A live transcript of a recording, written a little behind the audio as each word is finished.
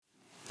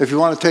If you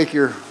want to take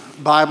your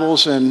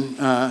Bibles and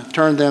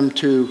turn them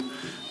to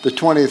the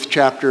 20th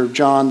chapter of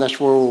John, that's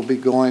where we'll be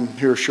going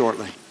here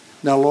shortly.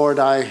 Now, Lord,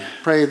 I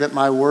pray that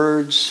my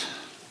words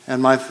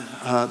and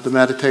the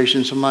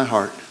meditations of my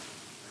heart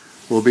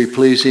will be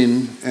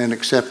pleasing and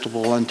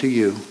acceptable unto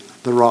you,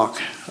 the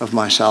rock of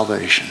my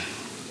salvation.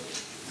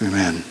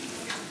 Amen.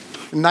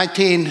 In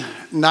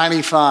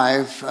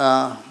 1995,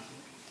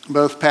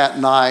 both Pat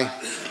and I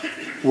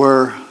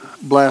were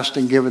blessed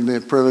and given the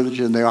privilege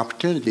and the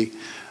opportunity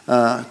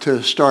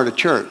to start a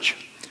church.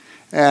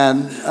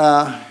 And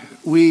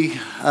we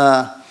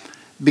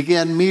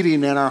began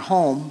meeting in our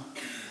home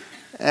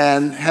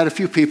and had a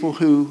few people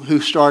who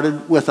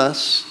started with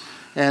us.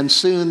 And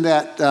soon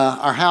that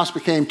our house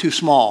became too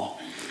small.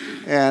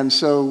 And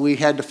so we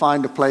had to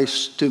find a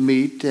place to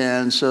meet.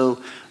 And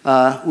so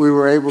we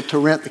were able to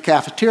rent the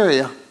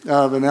cafeteria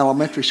of an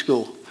elementary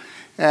school.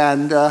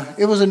 And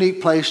it was a neat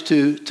place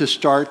to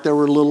start. There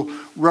were little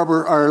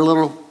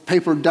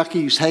paper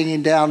duckies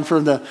hanging down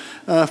from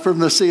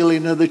the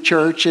ceiling of the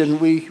church, and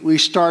we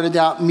started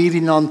out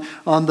meeting on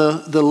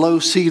the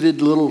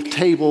low-seated little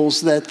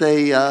tables that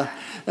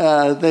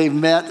they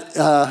met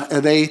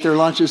and they ate their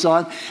lunches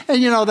on.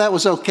 And that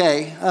was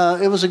okay.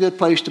 It was a good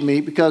place to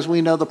meet because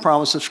we know the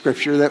promise of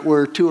Scripture that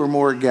where two or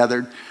more are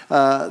gathered,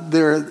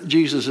 there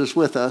Jesus is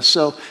with us.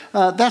 So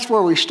that's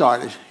where we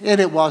started,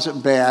 and it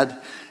wasn't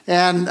bad.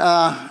 And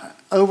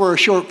over a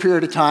short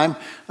period of time,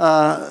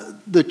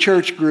 the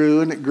church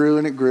grew and it grew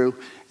and it grew.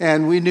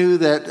 And we knew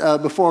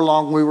that before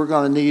long we were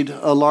going to need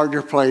a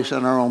larger place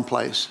and our own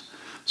place.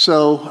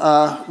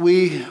 So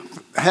we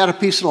had a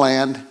piece of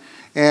land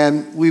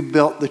and we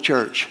built the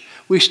church.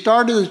 We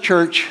began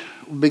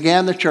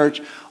the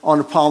church on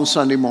a Palm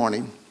Sunday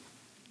morning.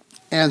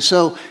 And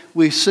so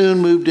we soon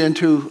moved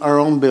into our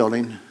own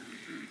building.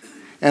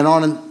 And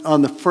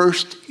on the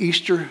first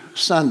Easter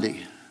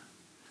Sunday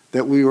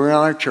that we were in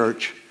our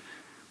church,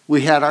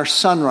 we had our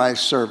sunrise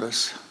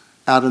service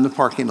out in the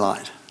parking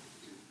lot.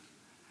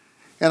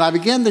 And I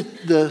began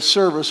the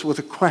service with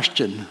a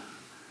question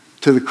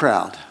to the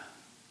crowd.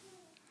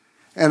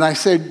 And I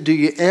said, do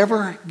you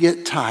ever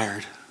get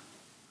tired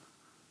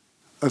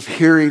of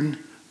hearing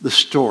the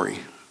story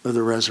of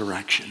the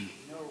resurrection?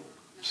 No.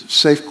 It's a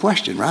safe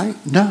question, right?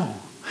 No.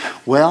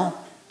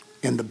 Well,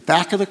 in the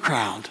back of the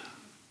crowd,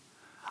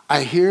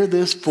 I hear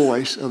this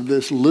voice of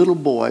this little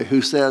boy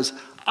who says,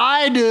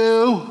 I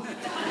do.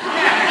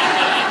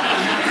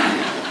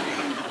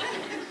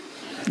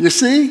 You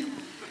see,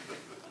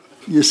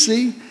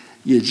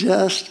 you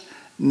just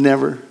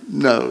never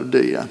know,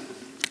 do you?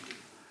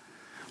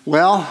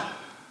 Well,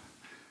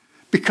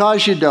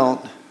 because you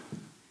don't,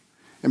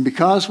 and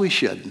because we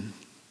shouldn't,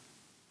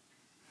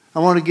 I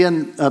want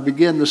to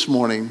begin this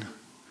morning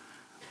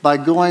by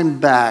going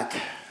back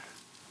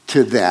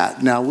to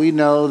that. Now, we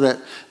know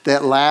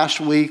that last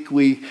week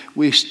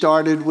we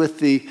started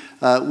with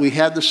we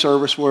had the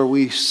service where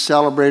we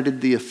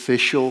celebrated the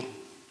official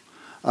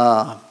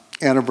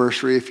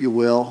anniversary, if you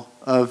will,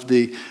 of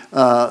the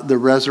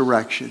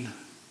resurrection.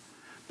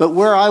 But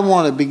where I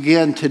want to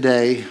begin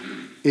today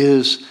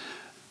is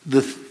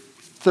the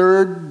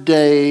third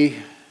day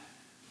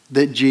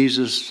that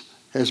Jesus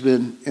has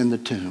been in the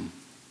tomb.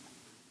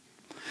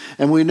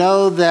 And we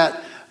know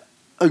that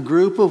a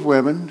group of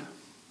women,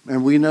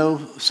 and we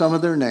know some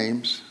of their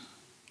names,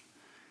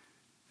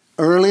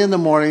 early in the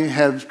morning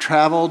have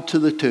traveled to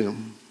the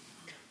tomb.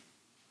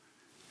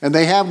 And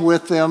they have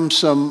with them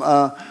some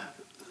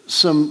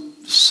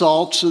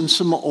salts and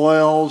some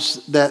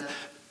oils that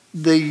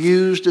they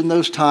used in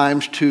those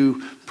times to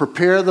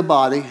prepare the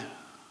body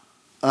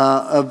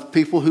of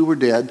people who were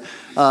dead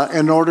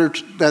in order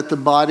that the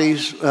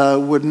bodies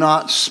would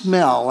not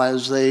smell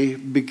as they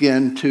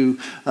begin to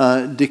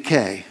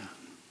decay.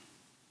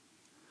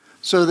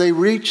 So they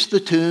reached the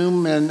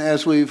tomb, and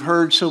as we've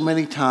heard so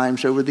many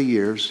times over the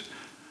years,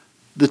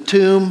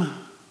 the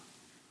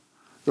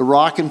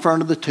rock in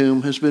front of the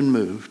tomb has been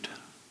moved.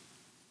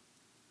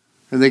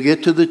 And they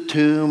get to the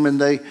tomb and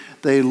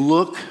they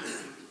look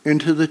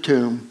into the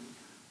tomb,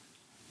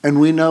 and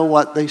we know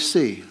what they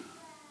see.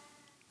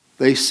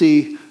 They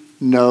see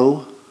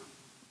no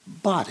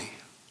body.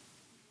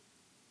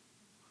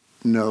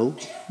 No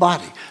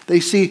body. They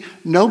see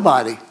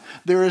nobody.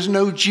 There is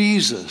no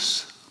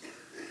Jesus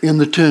in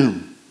the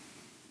tomb.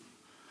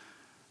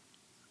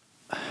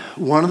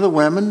 One of the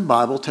women,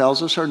 Bible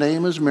tells us her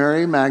name is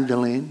Mary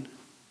Magdalene,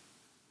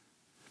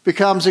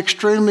 becomes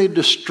extremely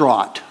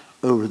distraught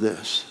over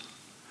this.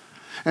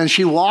 And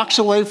she walks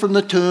away from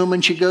the tomb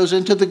and she goes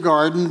into the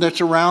garden that's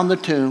around the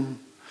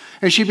tomb.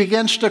 And she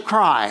begins to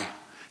cry.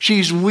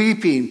 She's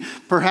weeping,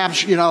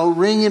 perhaps,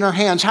 wringing her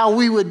hands, how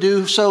we would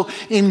do so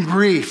in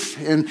grief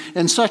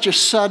and such a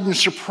sudden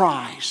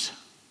surprise.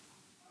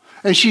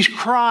 And she's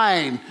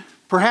crying.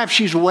 Perhaps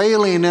she's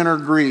wailing in her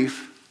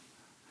grief.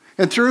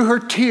 And through her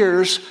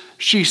tears,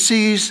 she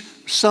sees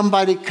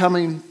somebody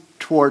coming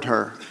toward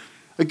her.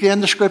 Again,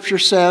 the scripture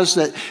says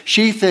that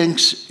she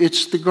thinks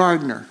it's the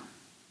gardener.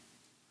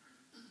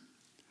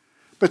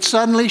 But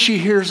suddenly she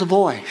hears a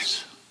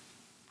voice.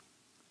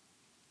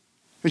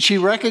 And she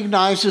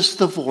recognizes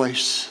the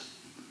voice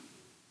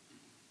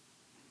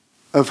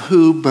of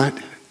who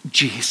but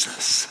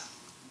Jesus.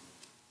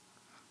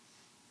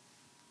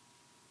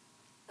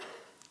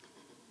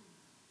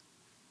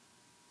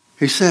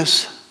 He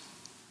says,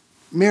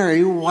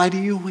 Mary, why do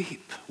you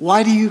weep?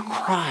 Why do you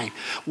cry?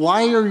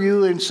 Why are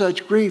you in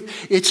such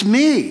grief? It's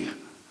me.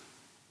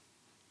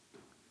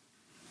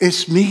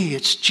 It's me.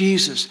 It's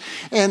Jesus.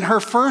 And her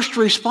first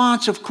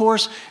response, of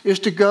course, is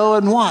to go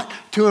and what?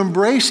 To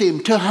embrace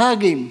him, to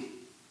hug him.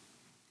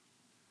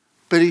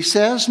 But he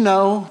says,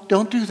 no,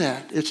 don't do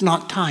that. It's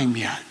not time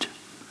yet.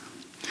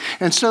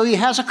 And so he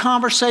has a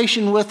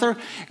conversation with her,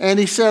 and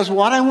he says,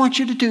 what I want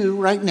you to do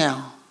right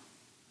now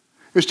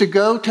is to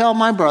go tell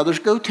my brothers,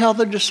 go tell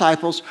the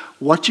disciples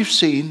what you've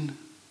seen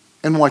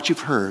and what you've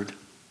heard.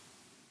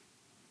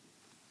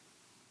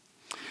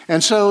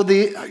 And so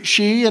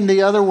she and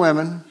the other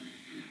women,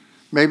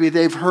 maybe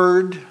they've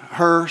heard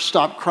her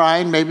stop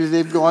crying, maybe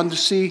they've gone to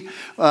see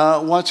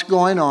what's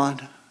going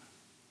on.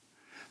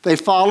 They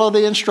follow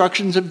the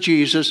instructions of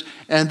Jesus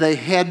and they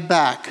head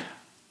back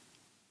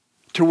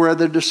to where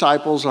the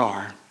disciples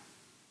are.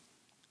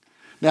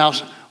 Now,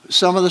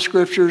 some of the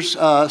scriptures,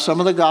 some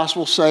of the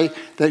gospels say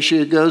that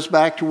she goes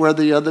back to where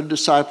the other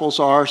disciples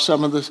are.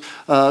 Some of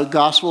the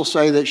gospels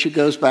say that she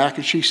goes back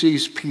and she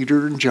sees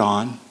Peter and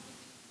John.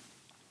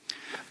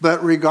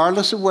 But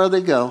regardless of where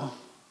they go,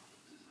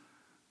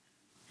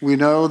 we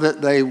know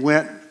that they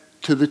went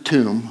to the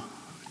tomb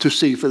to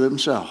see for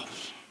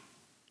themselves.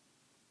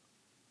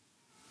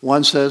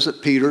 One says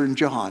that Peter and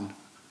John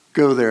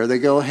go there. They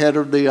go ahead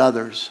of the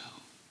others.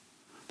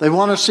 They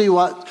want to see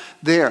what's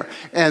there.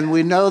 And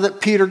we know that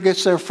Peter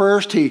gets there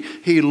first.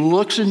 He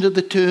looks into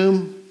the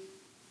tomb.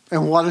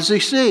 And what does he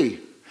see?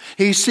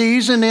 He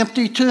sees an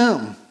empty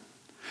tomb.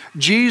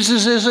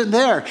 Jesus isn't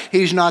there.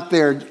 He's not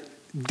there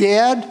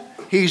dead.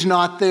 He's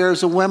not there,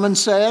 as the women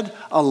said,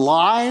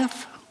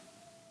 alive.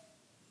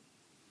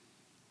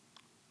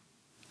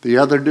 The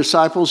other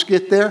disciples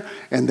get there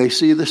and they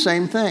see the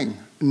same thing.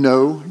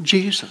 No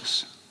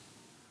Jesus.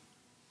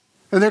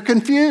 And they're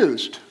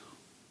confused.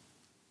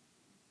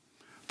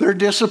 They're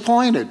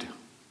disappointed.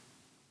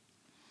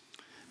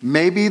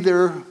 Maybe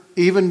they're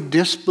even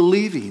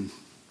disbelieving.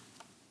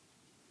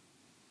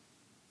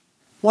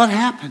 What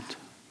happened?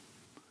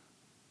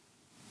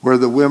 Were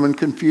the women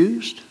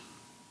confused?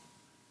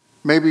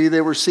 Maybe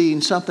they were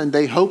seeing something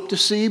they hoped to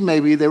see.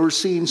 Maybe they were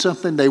seeing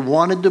something they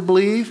wanted to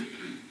believe.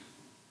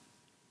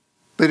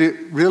 But it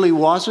really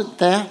wasn't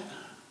that.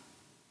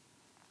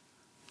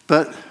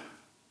 But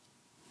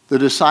the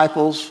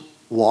disciples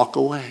walk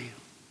away.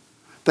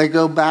 They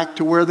go back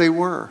to where they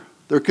were.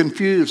 They're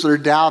confused. They're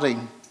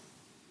doubting.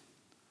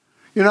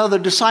 You know, the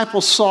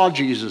disciples saw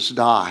Jesus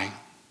die.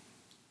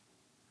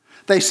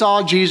 They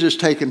saw Jesus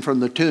taken from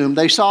the tomb.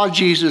 They saw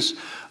Jesus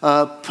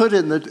put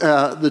in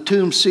the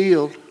tomb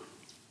sealed.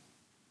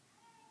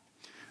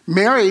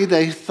 Mary,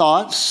 they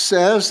thought,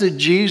 says that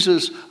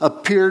Jesus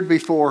appeared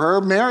before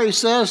her. Mary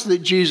says that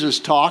Jesus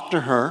talked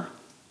to her.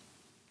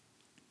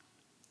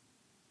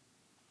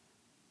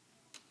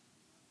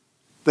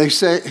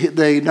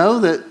 They know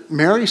that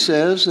Mary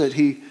says that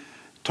he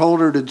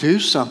told her to do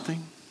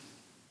something.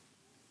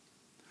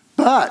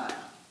 But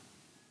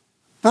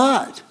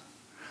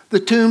the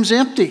tomb's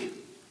empty.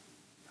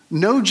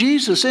 No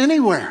Jesus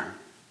anywhere.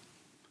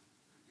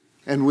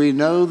 And we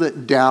know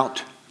that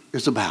doubt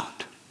is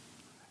about.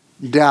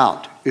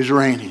 Doubt is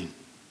reigning.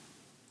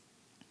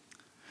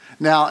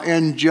 Now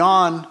in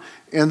John,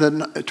 in the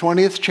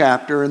 20th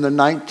chapter, in the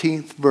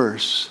 19th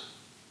verse,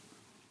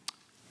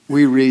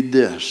 we read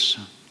this.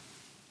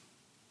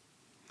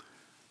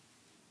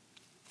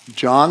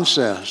 John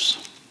says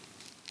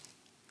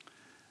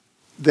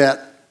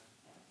that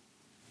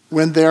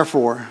when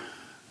therefore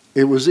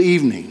it was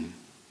evening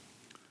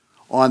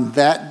on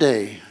that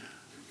day,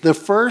 the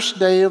first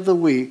day of the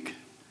week,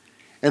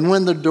 and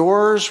when the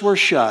doors were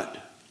shut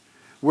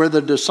where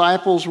the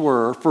disciples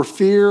were for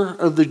fear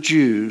of the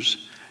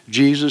Jews,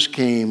 Jesus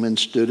came and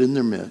stood in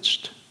their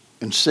midst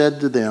and said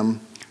to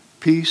them,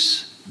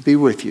 "Peace be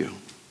with you."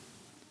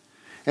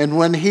 And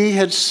when he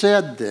had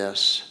said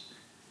this,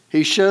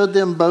 he showed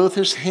them both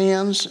his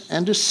hands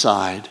and his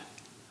side.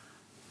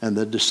 And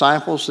the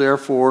disciples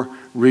therefore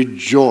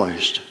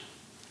rejoiced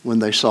when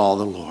they saw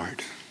the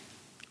Lord.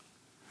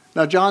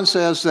 Now John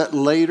says that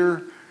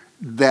later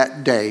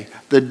that day,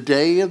 the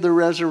day of the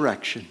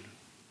resurrection,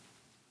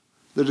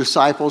 the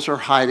disciples are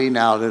hiding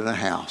out in a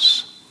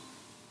house.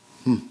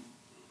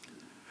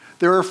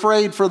 They're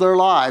afraid for their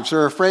lives.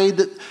 They're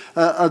afraid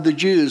of the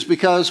Jews,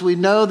 because we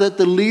know that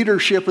the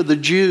leadership of the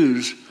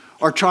Jews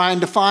are trying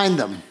to find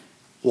them.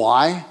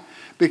 Why?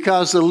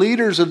 Because the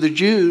leaders of the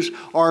Jews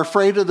are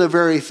afraid of the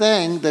very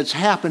thing that's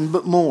happened,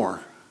 but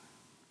more.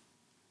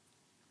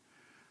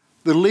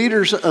 The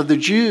leaders of the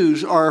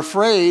Jews are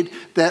afraid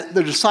that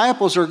the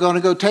disciples are going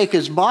to go take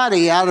his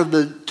body out of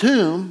the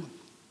tomb.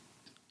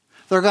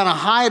 They're going to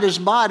hide his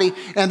body,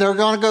 and they're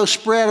going to go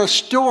spread a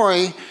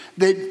story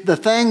the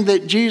thing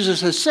that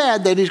Jesus has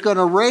said, that he's going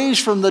to raise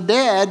from the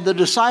dead, the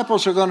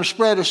disciples are going to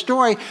spread a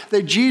story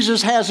that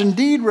Jesus has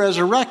indeed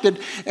resurrected,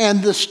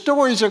 and the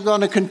stories are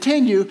going to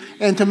continue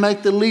and to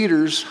make the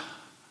leaders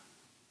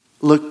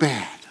look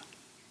bad.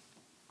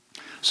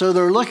 So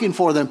they're looking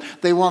for them.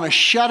 They want to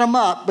shut them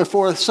up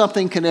before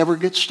something can ever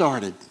get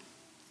started.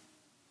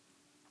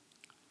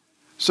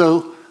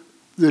 So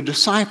the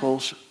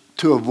disciples,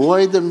 to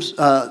avoid them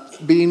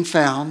being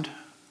found,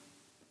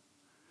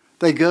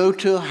 they go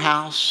to a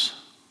house,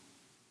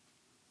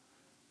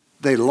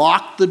 they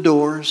lock the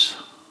doors,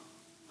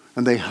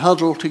 and they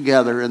huddle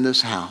together in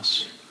this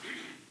house.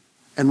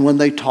 And when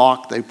they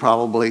talk, they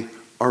probably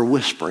are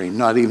whispering,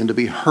 not even to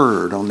be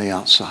heard on the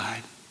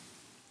outside.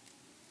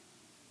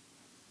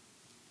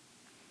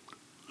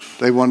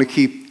 They want to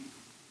keep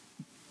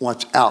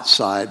what's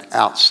outside,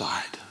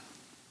 outside.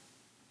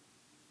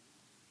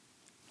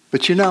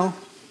 But you know,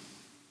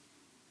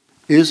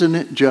 isn't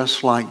it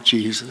just like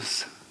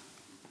Jesus?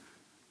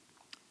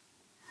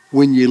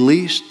 When you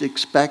least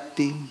expect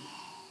him,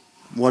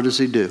 what does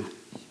he do?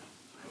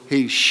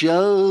 He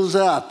shows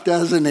up,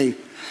 doesn't he?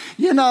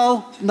 You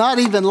know, not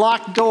even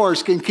locked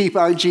doors can keep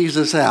our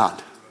Jesus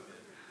out.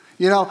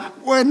 You know,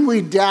 when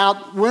we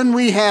doubt, when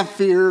we have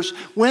fears,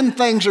 when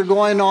things are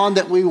going on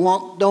that we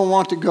don't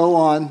want to go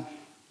on,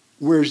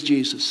 where's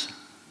Jesus?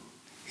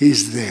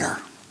 He's there.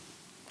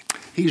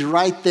 He's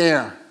right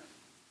there.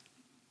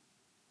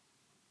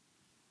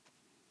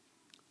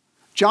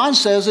 John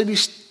says that he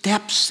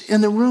steps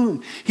in the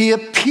room. He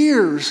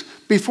appears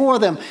before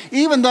them.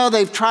 Even though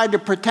they've tried to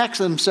protect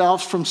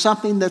themselves from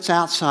something that's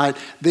outside,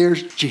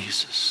 there's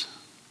Jesus.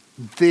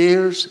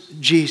 There's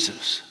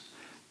Jesus.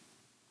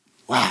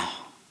 Wow.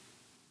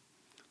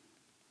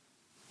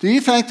 Do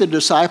you think the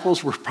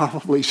disciples were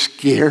probably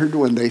scared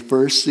when they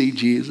first see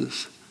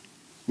Jesus?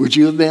 Would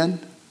you have been?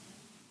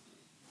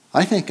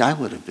 I think I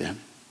would have been.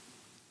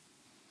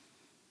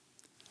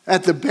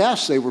 At the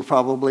best, they were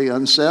probably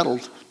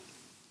unsettled.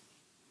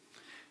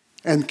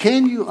 And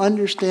can you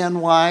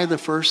understand why the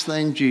first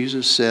thing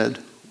Jesus said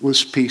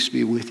was, "Peace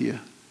be with you"?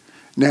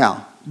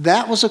 Now,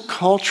 that was a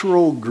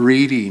cultural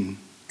greeting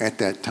at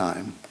that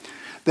time.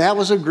 That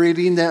was a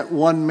greeting that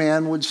one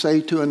man would say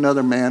to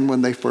another man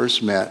when they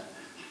first met.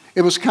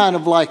 It was kind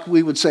of like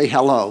we would say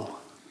hello.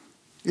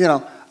 You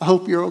know, I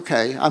hope you're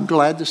okay. I'm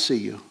glad to see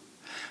you.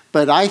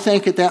 But I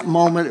think at that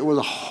moment it was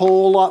a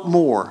whole lot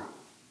more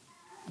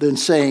than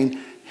saying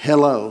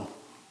hello.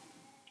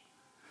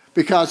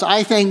 Because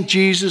I think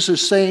Jesus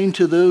is saying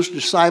to those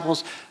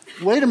disciples,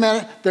 wait a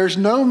minute, there's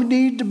no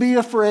need to be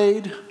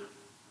afraid.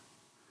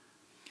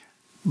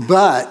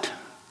 But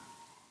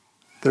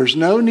there's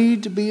no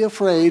need to be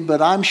afraid,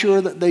 but I'm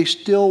sure that they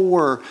still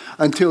were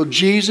until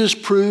Jesus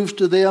proved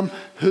to them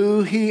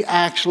who he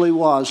actually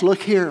was.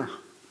 Look here.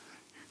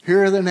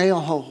 Here are the nail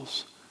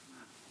holes.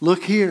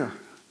 Look here.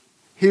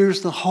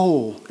 Here's the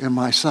hole in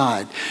my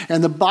side.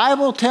 And the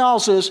Bible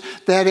tells us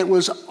that it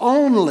was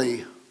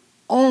only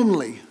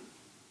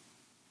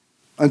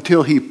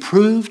until he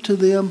proved to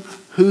them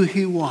who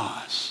he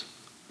was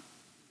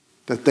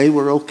that they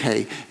were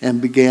okay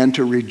and began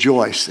to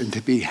rejoice and to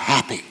be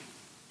happy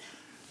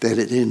that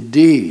it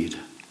indeed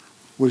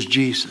was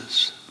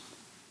Jesus.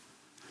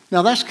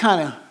 Now that's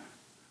kind of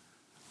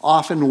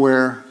often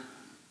where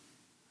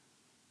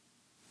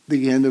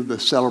the end of the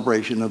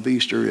celebration of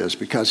Easter is,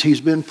 because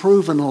he's been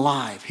proven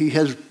alive. He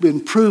has been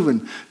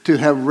proven to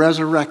have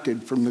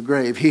resurrected from the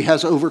grave. He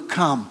has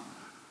overcome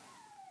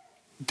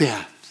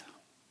death.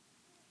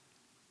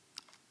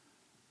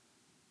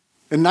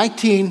 In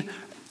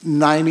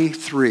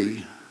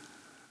 1993,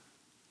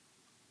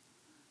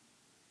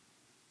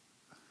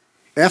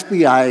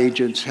 FBI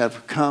agents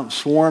have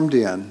swarmed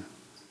in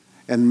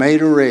and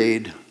made a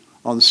raid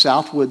on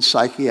Southwood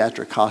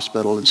Psychiatric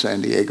Hospital in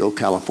San Diego,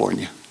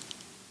 California.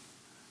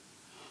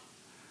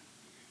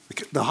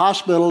 The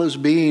hospital is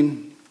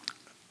being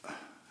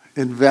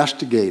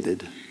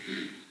investigated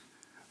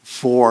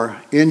for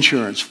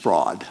insurance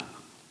fraud.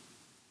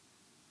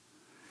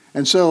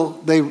 And so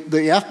the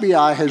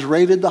FBI has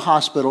raided the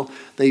hospital.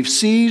 They've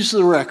seized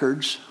the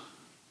records.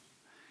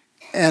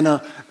 And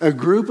a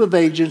group of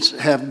agents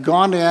have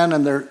gone in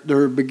and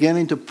they're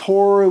beginning to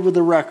pore over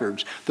the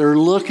records. They're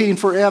looking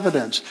for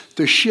evidence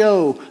to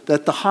show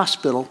that the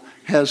hospital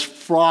has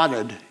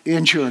frauded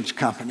insurance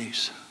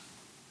companies.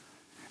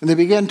 And they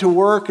begin to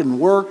work and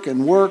work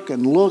and work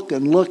and look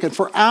and look. And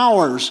for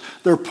hours,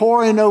 they're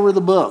poring over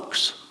the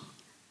books.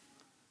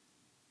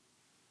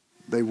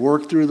 They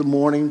work through the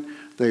morning.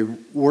 They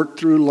work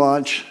through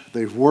lunch.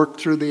 They've worked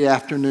through the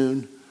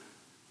afternoon.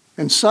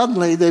 And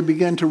suddenly they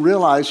begin to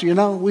realize,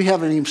 we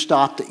haven't even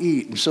stopped to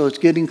eat. And so it's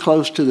getting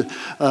close to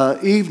the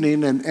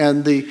evening,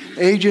 and the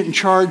agent in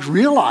charge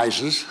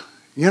realizes,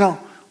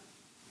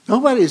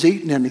 nobody's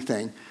eaten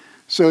anything.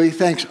 So he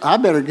thinks, I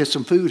better get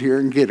some food here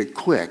and get it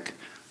quick.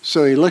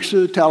 So he looks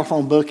through the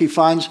telephone book. He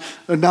finds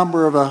a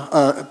number of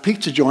a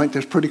pizza joint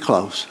that's pretty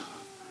close.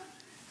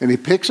 And he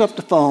picks up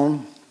the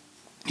phone.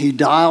 He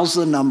dials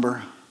the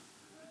number.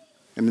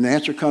 And the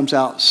answer comes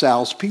out,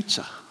 Sal's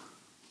Pizza.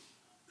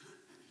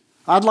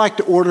 I'd like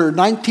to order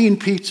 19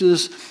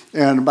 pizzas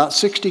and about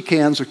 60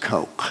 cans of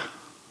Coke.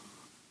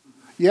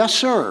 Yes,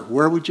 sir.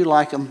 Where would you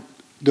like them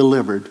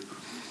delivered?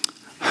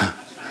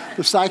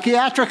 The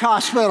psychiatric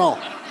hospital.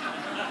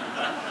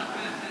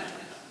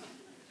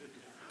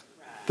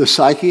 The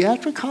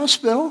psychiatric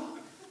hospital?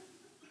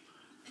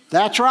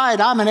 That's right,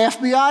 I'm an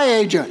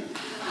FBI agent.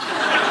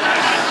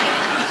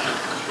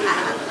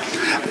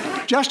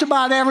 Just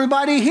about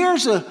everybody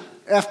here's an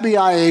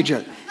FBI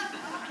agent.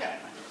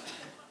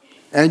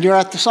 And you're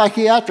at the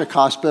psychiatric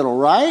hospital,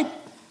 right?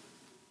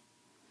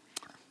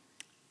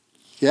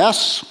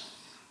 Yes.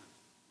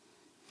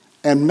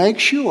 And make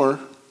sure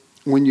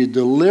when you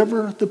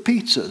deliver the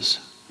pizzas,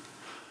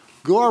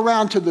 go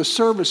around to the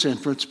service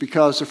entrance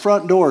because the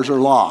front doors are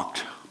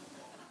locked.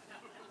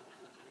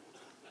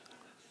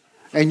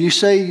 And you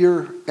say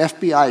you're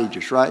FBI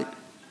agents, right?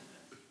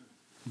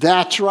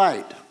 That's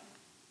right.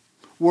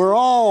 We're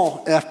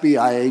all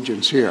FBI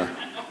agents here.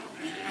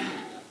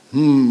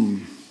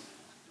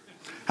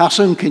 How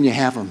soon can you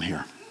have them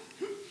here?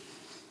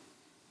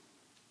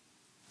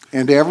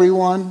 And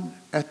everyone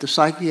at the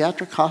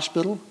psychiatric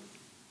hospital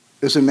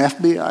is an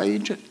FBI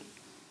agent?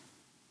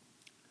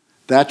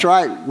 That's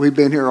right. We've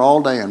been here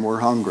all day and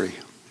we're hungry.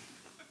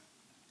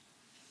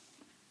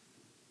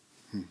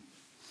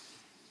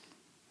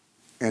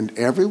 And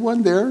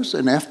everyone there's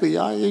an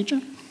FBI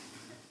agent?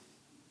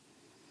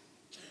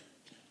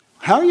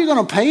 How are you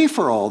going to pay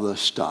for all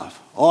this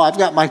stuff? Oh, I've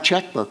got my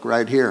checkbook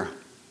right here.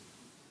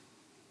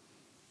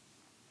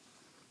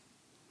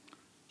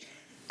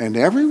 And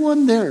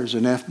everyone there is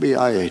an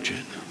FBI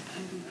agent.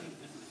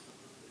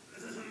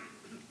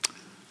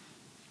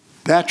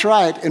 That's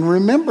right. And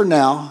remember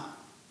now,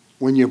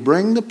 when you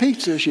bring the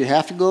pizzas, you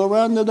have to go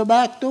around to the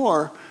back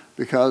door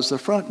because the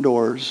front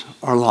doors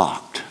are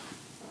locked.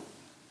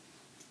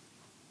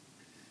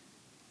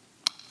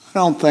 I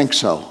don't think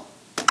so.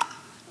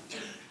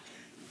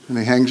 And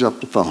he hangs up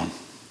the phone.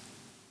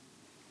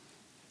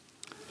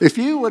 If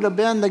you would have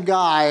been the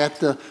guy at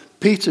the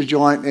pizza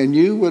joint and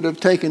you would have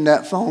taken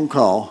that phone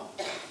call,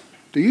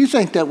 do you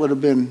think that would have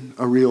been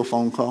a real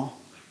phone call?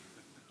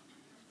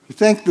 You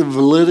think the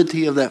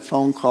validity of that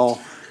phone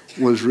call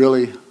was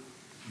really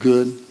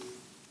good?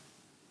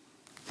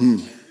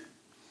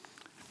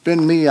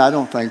 Been me, I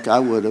don't think I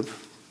would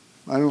have.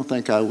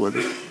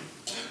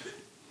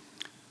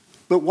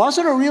 But was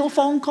it a real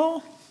phone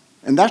call?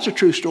 And that's a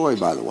true story,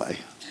 by the way.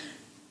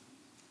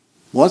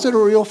 Was it a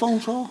real phone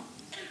call?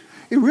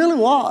 It really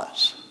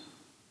was.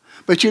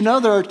 But you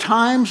know, there are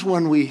times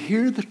when we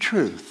hear the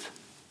truth,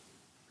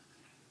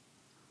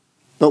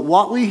 but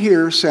what we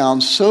hear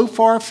sounds so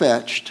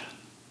far-fetched,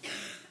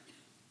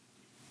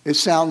 it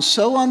sounds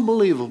so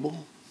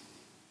unbelievable,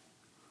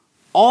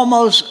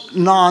 almost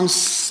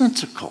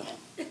nonsensical.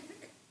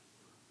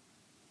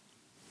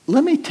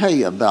 Let me tell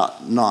you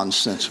about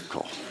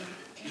nonsensical.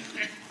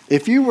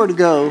 If you were to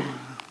go,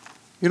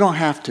 you don't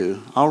have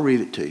to, I'll read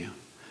it to you.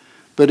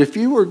 But if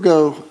you were to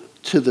go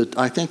to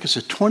I think it's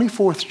the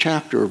 24th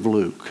chapter of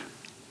Luke,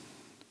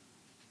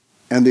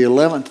 and the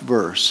 11th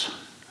verse,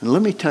 and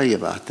let me tell you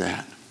about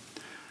that.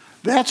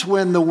 That's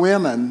when the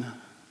women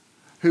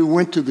who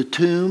went to the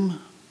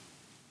tomb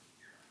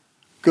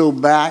go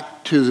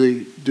back to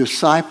the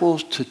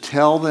disciples to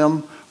tell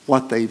them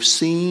what they've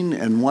seen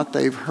and what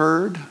they've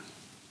heard.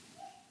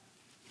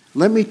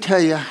 Let me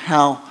tell you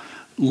how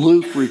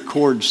Luke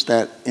records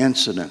that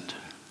incident.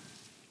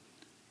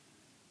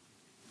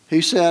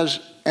 He says,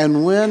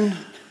 and when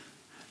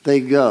they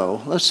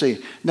go, let's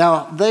see.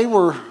 Now they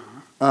were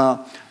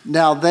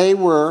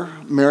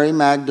Mary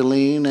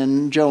Magdalene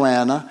and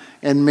Joanna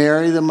and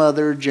Mary the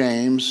mother of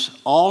James.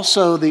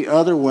 Also the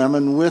other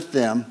women with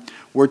them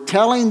were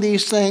telling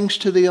these things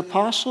to the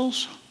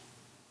apostles.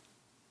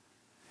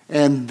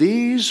 And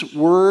these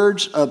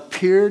words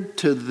appeared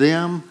to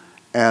them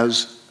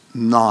as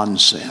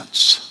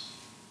nonsense.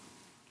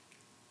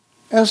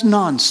 As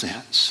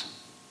nonsense.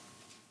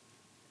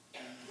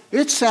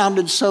 It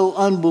sounded so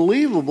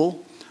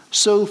unbelievable,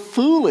 so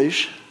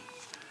foolish,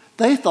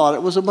 they thought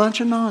it was a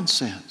bunch of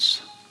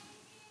nonsense.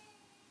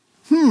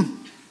 You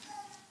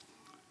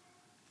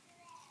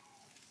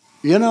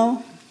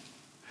know,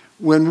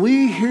 when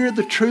we hear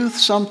the truth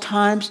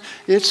sometimes,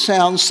 it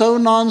sounds so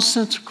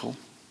nonsensical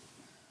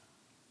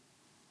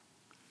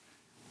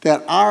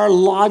that our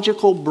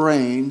logical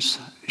brains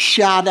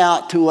shout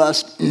out to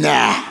us,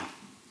 nah,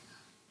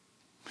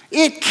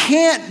 it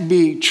can't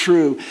be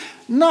true.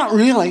 Not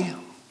really.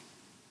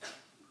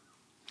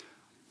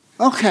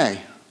 Okay.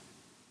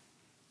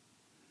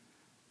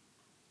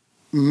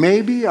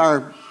 Maybe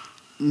our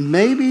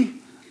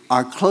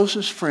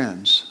closest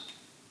friends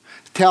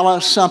tell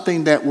us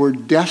something that we're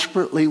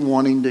desperately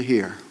wanting to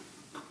hear.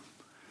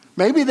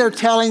 Maybe they're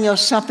telling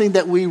us something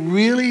that we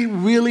really,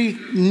 really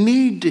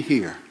need to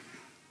hear.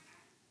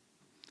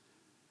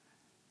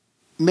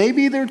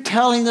 Maybe they're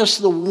telling us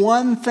the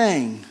one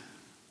thing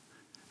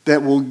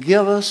that will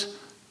give us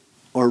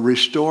or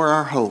restore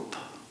our hope.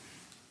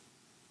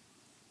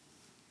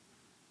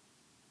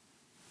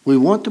 We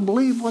want to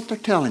believe what they're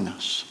telling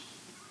us,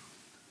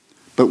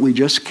 but we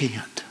just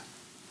can't.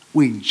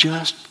 We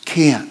just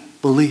can't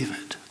believe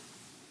it.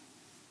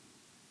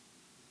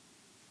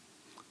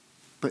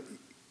 But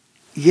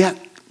yet,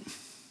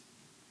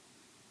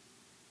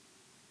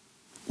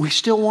 we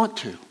still want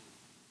to.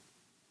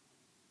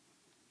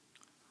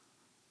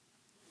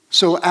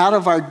 So out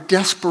of our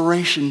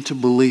desperation to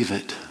believe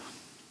it,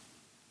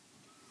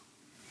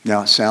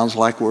 now it sounds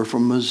like we're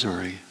from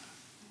Missouri.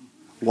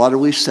 What do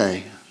we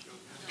say?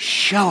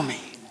 Show me.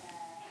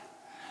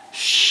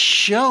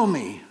 Show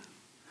me.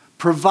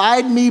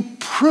 Provide me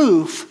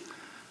proof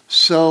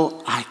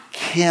so I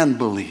can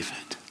believe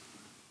it.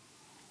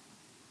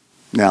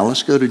 Now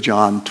let's go to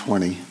John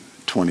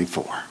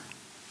 20:24.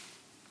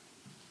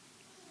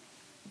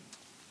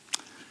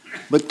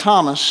 But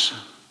Thomas,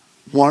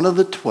 one of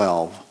the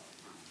 12,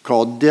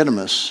 called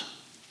Didymus,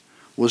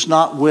 was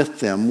not with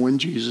them when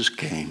Jesus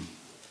came.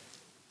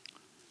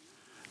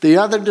 The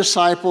other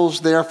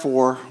disciples,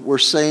 therefore, were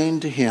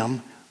saying to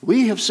him,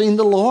 "We have seen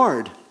the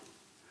Lord."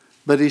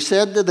 But he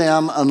said to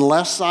them,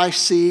 "Unless I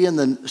see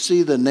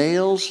the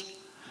nails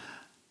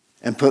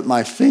and put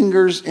my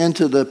fingers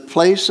into the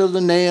place of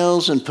the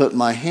nails and put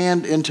my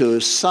hand into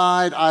his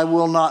side, I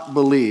will not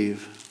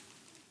believe."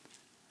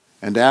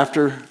 And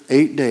after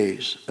 8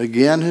 days,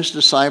 again his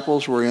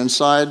disciples were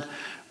inside,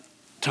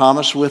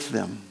 Thomas with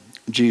them.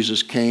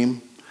 Jesus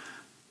came,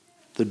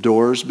 the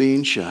doors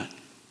being shut,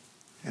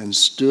 and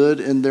stood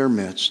in their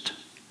midst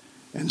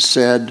and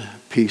said,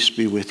 "Peace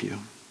be with you."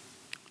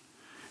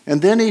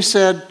 And then he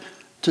said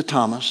to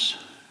Thomas,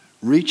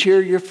 "Reach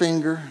here your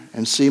finger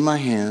and see my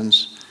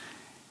hands,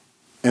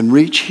 and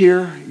reach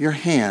here your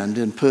hand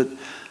and put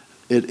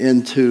it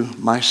into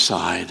my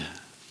side.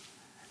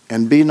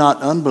 And be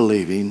not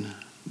unbelieving,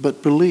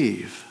 but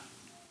believe."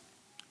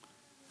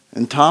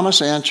 And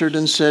Thomas answered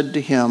and said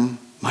to him,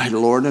 "My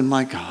Lord and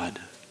my God."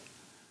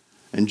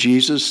 And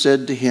Jesus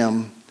said to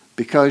him,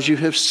 "Because you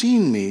have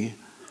seen me,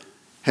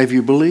 have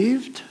you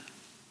believed?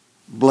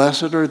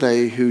 Blessed are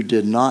they who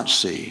did not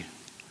see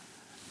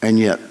and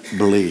yet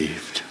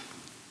believed."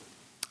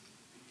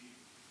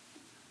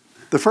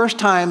 The first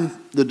time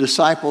the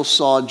disciples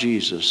saw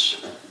Jesus,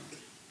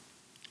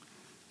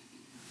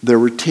 there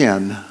were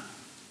 10,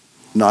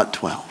 not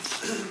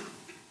 12.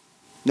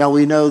 Now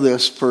we know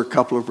this for a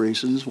couple of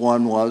reasons.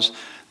 One was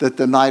that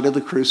the night of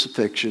the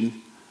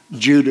crucifixion,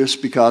 Judas,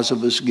 because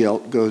of his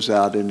guilt, goes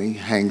out and he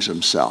hangs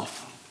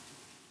himself.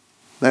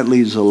 That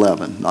leaves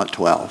 11, not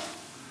 12.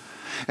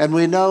 And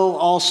we know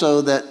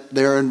also that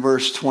there in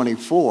verse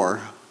 24,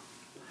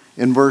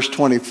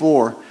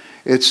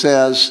 it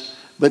says,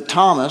 "But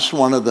Thomas,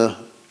 one of the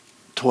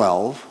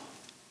 12,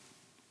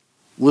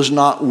 was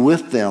not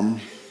with them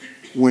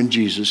when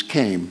Jesus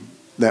came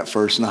that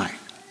first night."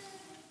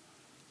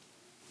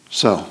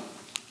 So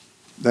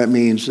that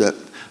means that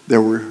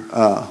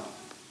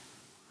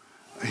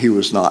he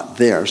was not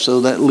there.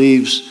 So that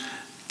leaves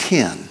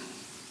 10.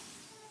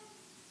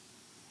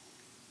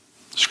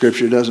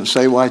 Scripture doesn't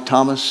say why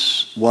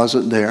Thomas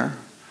wasn't there.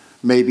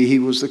 Maybe he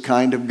was the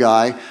kind of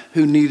guy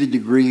who needed to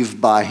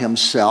grieve by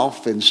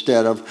himself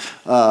instead of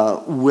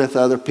with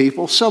other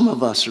people. Some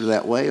of us are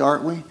that way,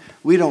 aren't we?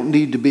 We don't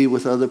need to be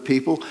with other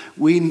people.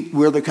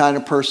 We're the kind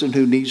of person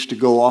who needs to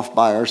go off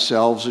by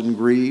ourselves and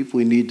grieve.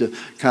 We need to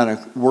kind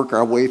of work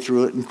our way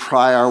through it and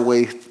cry our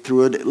way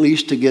through it, at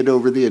least to get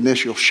over the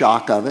initial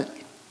shock of it.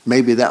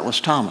 Maybe that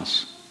was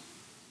Thomas.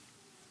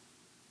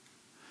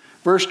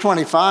 Verse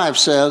 25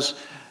 says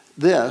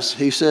this.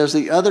 He says,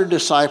 "The other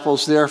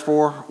disciples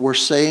therefore were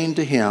saying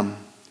to him,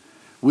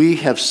 'We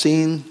have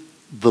seen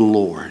the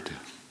Lord.'"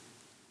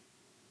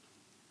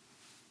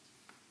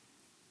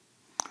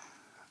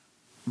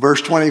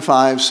 Verse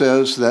 25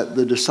 says that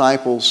the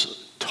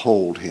disciples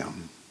told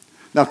him.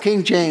 Now,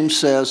 King James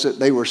says that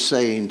they were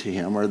saying to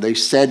him, or they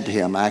said to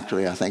him,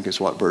 actually, I think is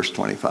what verse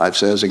 25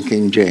 says in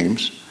King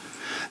James.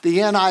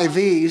 The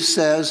NIV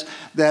says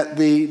that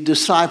the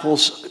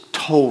disciples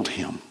told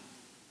him.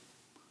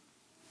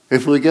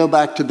 If we go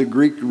back to the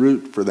Greek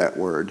root for that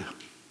word,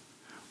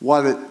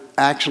 what it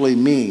actually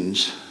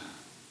means,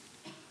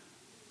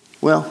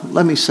 well,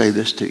 let me say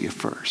this to you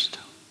first.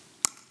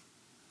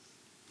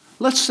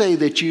 Let's say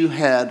that you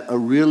had a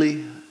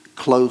really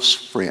close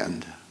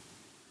friend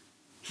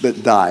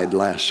that died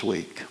last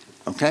week,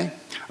 okay?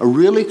 A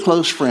really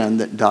close friend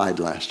that died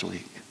last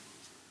week.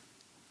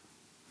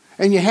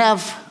 And you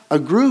have a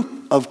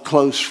group of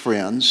close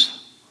friends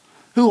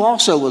who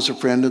also was a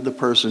friend of the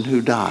person who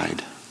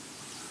died.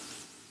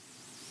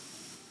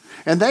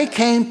 And they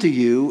came to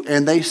you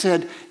and they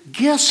said,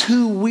 "Guess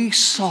who we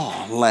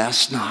saw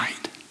last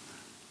night?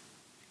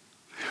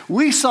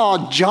 We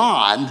saw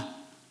John.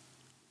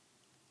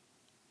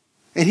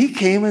 And he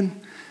came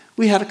and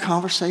we had a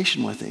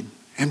conversation with him.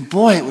 And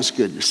boy, it was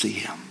good to see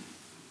him."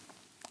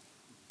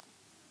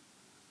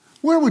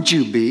 Where would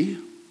you be?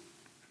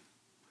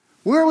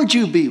 Where would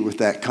you be with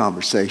that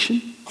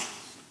conversation?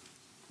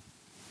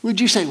 Would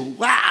you say,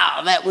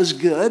 "Wow, that was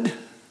good.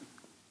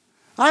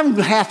 I'm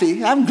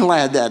happy. I'm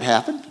glad that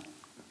happened"?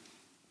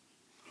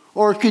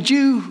 Or could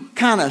you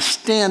kind of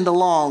stand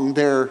along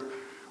there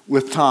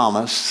with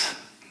Thomas?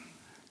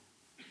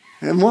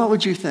 And what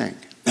would you think?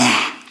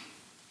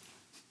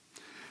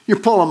 You're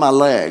pulling my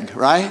leg,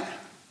 right?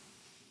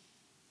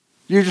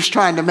 You're just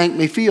trying to make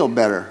me feel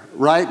better,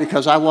 right?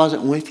 Because I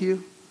wasn't with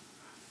you,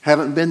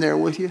 haven't been there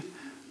with you.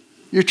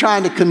 You're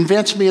trying to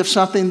convince me of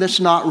something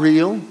that's not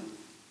real.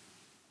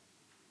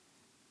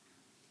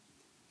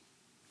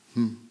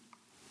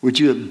 Would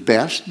you at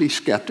best be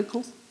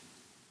skeptical?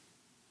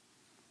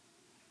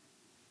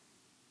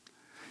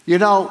 You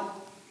know,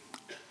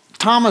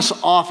 Thomas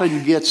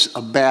often gets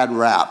a bad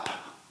rap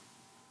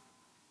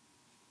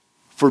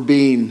for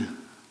being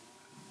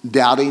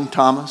doubting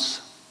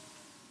Thomas.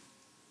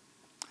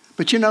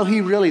 But you know, he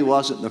really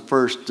wasn't the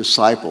first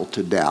disciple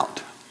to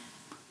doubt.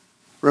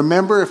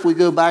 Remember, if we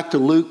go back to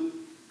Luke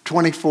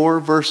 24,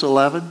 verse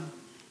 11,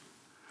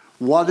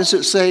 what does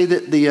it say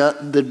that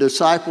the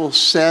disciples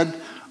said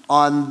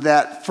on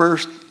that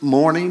first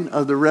morning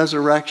of the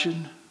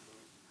resurrection?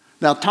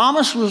 Now,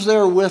 Thomas was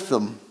there with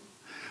them,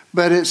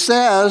 but it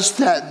says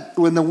that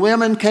when the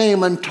women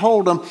came and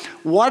told them,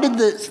 what did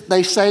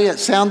they say it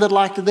sounded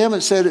like to them? It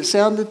said it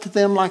sounded to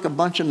them like a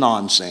bunch of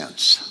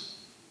nonsense.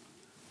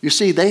 You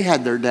see, they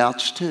had their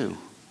doubts too.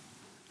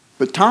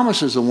 But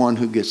Thomas is the one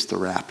who gets the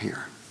rap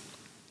here.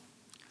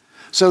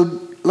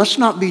 So let's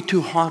not be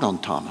too hard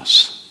on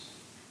Thomas.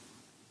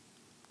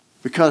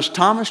 Because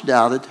Thomas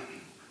doubted,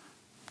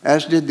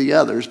 as did the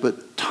others,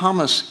 but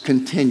Thomas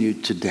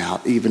continued to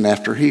doubt even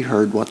after he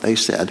heard what they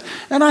said.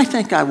 And I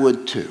think I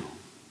would too.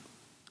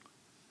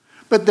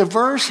 But the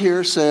verse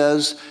here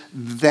says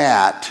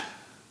that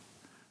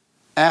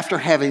after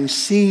having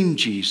seen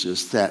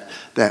Jesus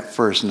that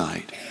first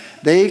night,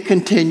 they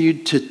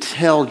continued to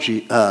tell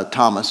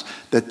Thomas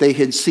that they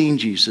had seen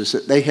Jesus,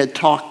 that they had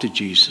talked to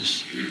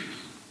Jesus.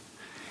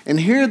 And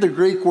here the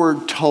Greek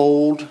word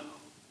told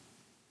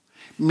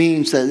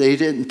means that they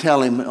didn't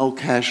tell him, oh,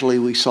 casually,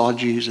 we saw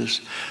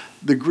Jesus.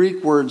 The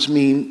Greek words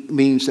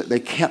means that they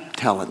kept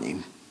telling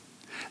him.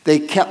 They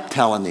kept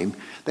telling him.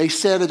 They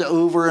said it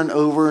over and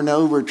over and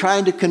over,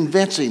 trying to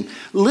convince him.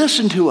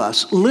 Listen to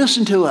us.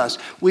 Listen to us.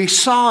 We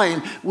saw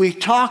him. We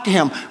talked to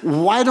him.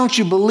 Why don't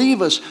you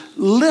believe us?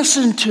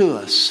 Listen to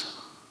us.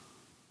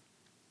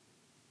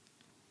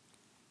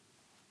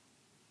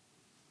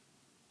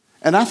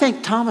 And I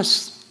think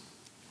Thomas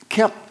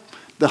kept,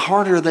 the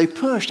harder they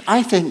pushed,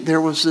 I think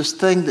there was this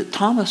thing that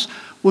Thomas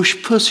was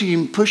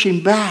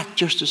pushing back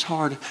just as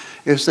hard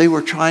as they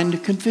were trying to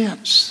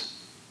convince.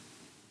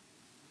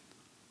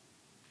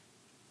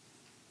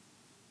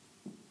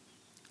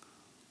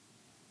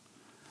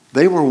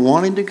 They were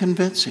wanting to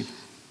convince him.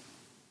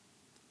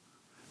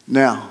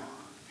 Now,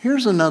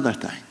 here's another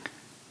thing.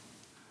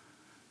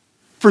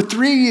 For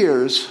 3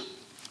 years,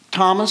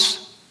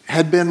 Thomas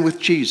had been with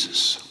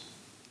Jesus.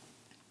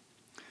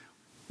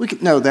 We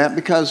know that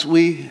because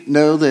we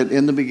know that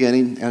in the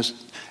beginning,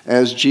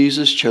 as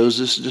Jesus chose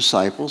his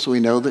disciples,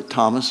 we know that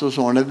Thomas was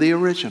one of the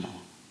original.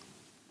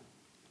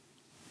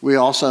 We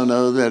also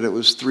know that it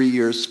was 3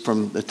 years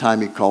from the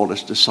time he called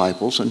his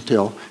disciples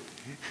until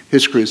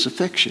his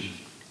crucifixion.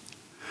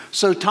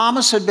 So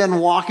Thomas had been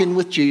walking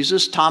with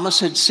Jesus. Thomas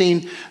had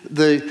seen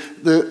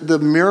the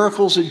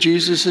miracles that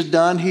Jesus had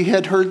done. He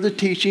had heard the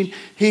teaching.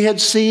 He had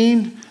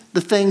seen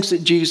the things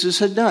that Jesus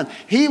had done.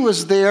 He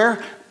was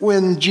there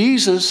when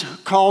Jesus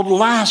called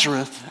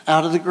Lazarus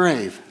out of the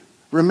grave.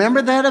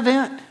 Remember that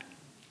event?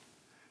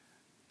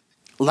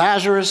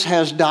 Lazarus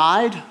has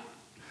died.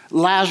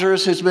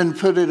 Lazarus has been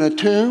put in a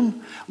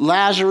tomb.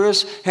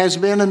 Lazarus has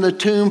been in the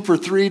tomb for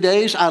 3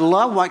 days. I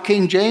love what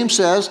King James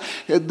says.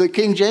 The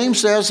King James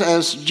says,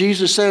 as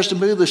Jesus says to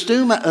move the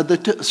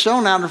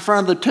stone out in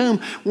front of the tomb,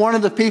 one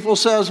of the people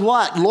says,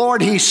 what?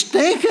 Lord, he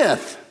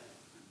stinketh.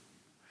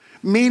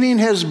 Meaning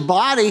his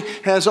body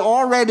has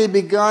already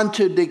begun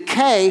to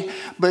decay,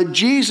 but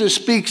Jesus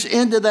speaks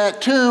into that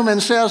tomb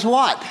and says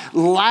what?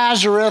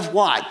 Lazarus,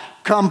 what?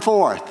 Come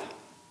forth.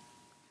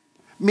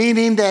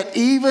 Meaning that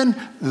even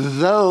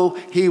though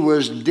he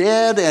was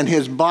dead and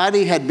his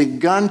body had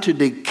begun to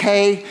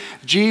decay,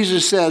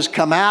 Jesus says,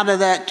 come out of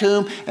that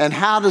tomb. And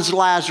how does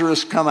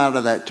Lazarus come out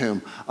of that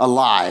tomb?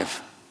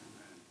 Alive.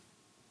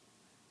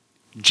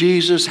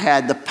 Jesus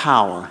had the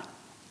power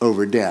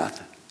over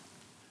death.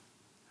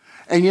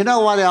 And you know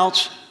what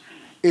else?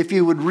 If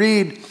you would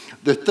read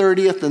the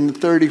 30th and the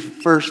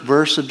 31st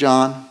verse of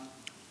John,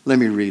 let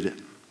me read it.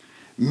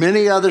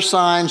 Many other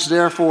signs,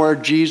 therefore,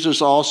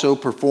 Jesus also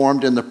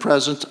performed in the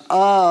presence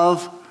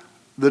of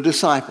the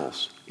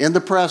disciples. In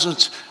the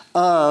presence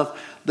of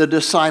the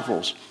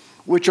disciples,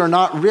 which are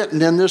not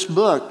written in this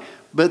book,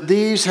 but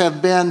these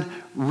have been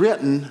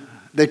written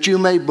that you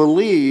may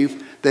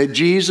believe that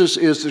Jesus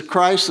is the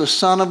Christ, the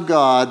Son of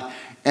God,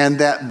 and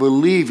that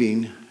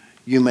believing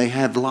you may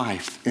have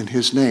life in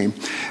his name.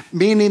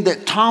 Meaning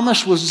that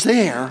Thomas was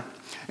there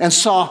and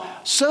saw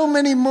so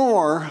many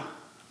more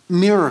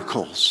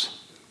miracles.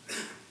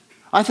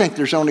 I think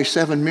there's only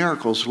 7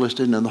 miracles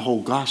listed in the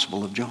whole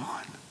Gospel of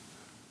John.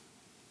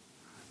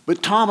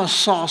 But Thomas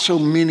saw so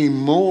many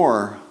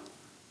more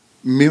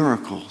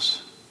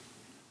miracles.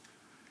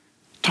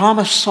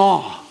 Thomas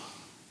saw.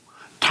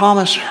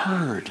 Thomas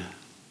heard.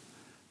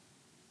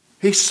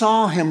 He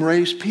saw him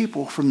raise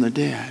people from the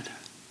dead.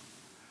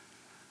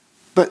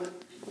 But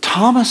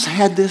Thomas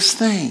had this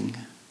thing.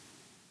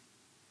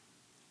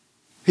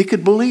 He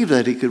could believe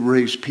that he could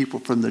raise people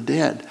from the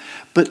dead.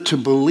 But to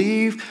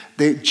believe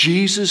that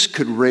Jesus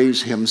could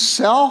raise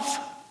himself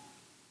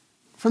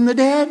from the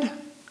dead,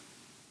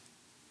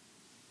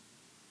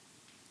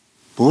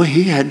 boy,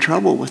 he had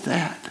trouble with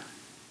that.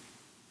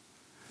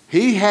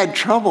 He had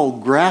trouble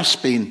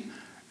grasping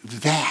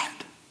that.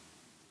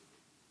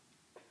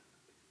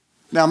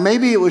 Now,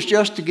 maybe it was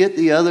just to get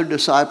the other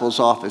disciples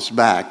off his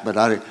back, but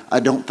I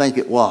don't think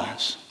it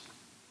was.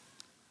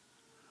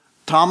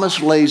 Thomas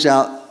lays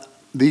out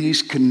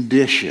these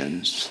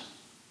conditions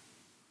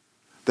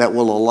that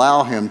will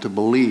allow him to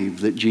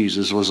believe that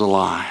Jesus was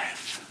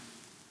alive.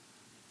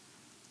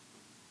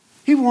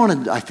 He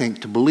wanted, I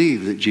think, to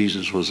believe that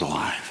Jesus was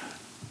alive.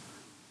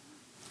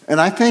 And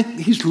I think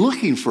he's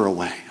looking for a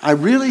way. I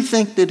really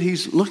think that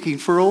he's looking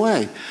for a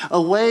way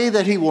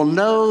that he will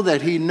know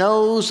that he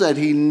knows that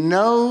he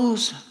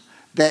knows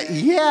that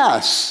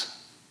yes,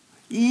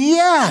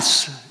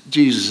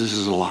 Jesus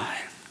is alive.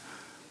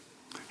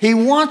 He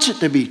wants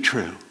it to be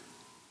true.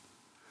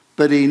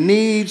 But he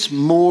needs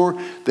more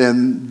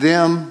than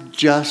them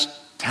just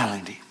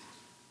telling him.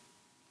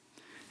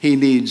 He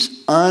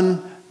needs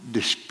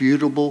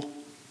undisputable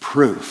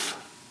proof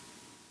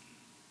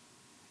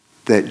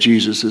that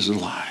Jesus is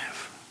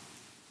alive.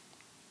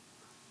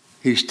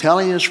 He's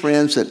telling his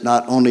friends that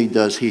not only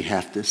does he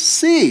have to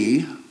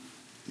see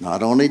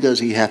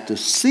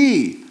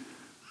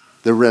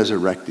the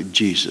resurrected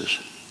Jesus,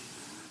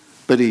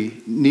 but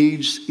he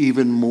needs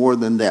even more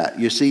than that.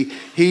 You see,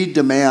 he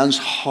demands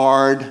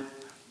hard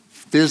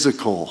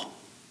physical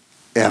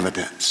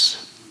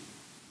evidence.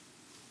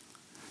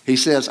 He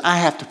says, I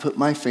have to put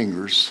my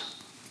fingers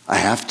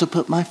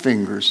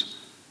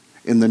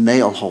in the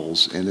nail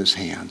holes in his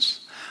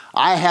hands.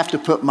 I have to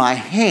put my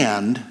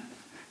hand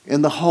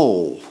in the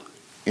hole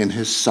in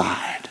his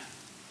side.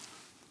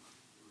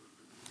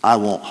 I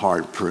want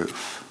hard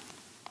proof.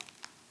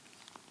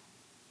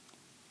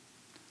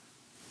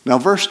 Now,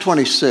 verse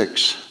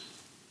 26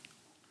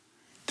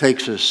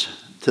 takes us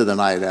to the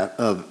night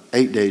of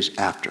 8 days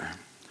after.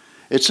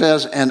 It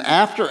says, and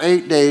after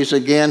 8 days,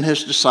 again,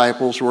 his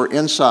disciples were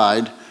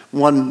inside.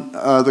 One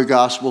the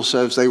gospel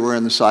says they were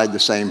inside the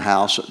same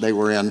house that they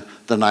were in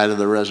the night of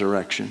the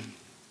resurrection.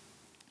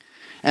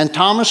 And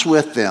Thomas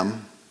with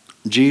them.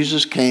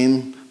 Jesus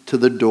came to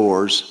the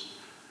doors.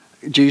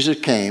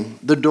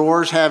 The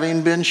doors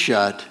having been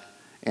shut,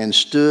 and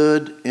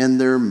stood in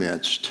their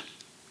midst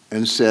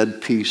and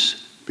said,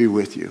 peace be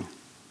with you.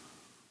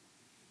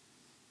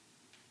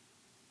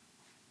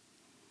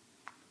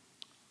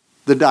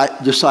 The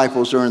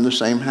disciples are in the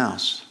same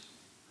house.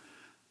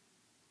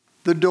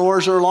 The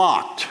doors are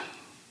locked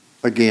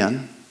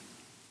again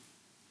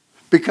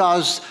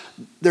because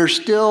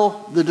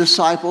the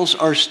disciples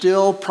are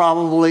still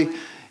probably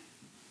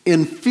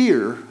in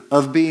fear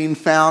of being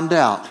found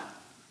out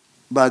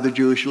by the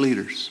Jewish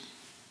leaders.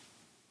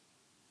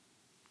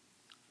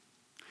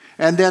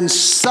 And then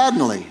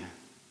suddenly,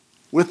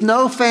 with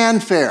no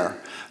fanfare,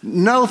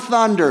 no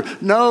thunder,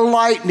 no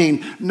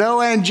lightning,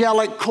 no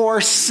angelic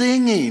chorus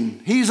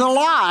singing, he's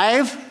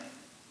alive.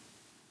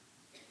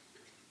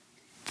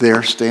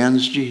 There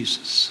stands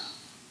Jesus.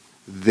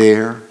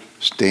 There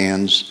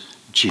stands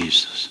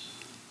Jesus.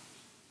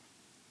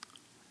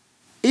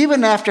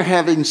 Even after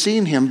having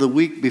seen him the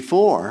week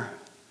before,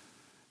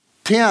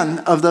 10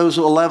 of those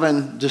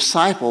 11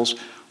 disciples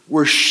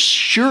were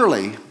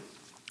surely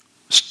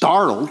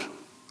startled,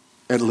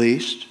 at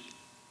least.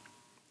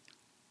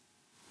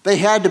 They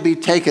had to be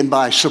taken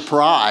by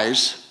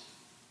surprise.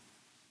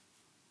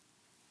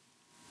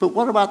 But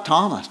what about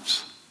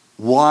Thomas?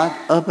 What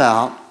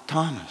about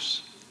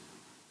Thomas?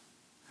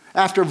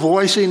 After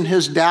voicing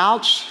his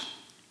doubts,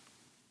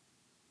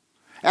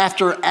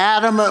 after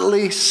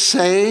adamantly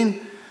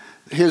saying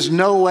his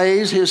no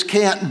ways, his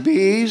can't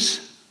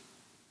be's,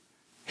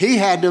 he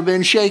had to have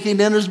been shaking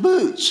in his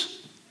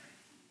boots.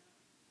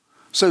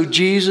 So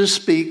Jesus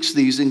speaks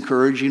these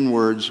encouraging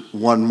words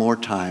one more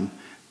time.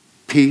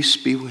 Peace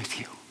be with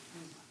you.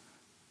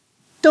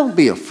 Don't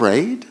be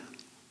afraid.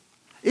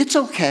 It's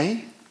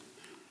okay.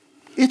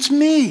 It's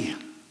me.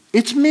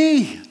 It's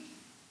me.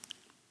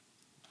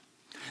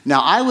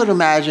 Now, I would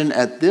imagine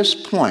at this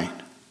point,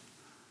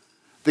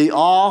 the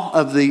awe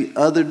of the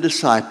other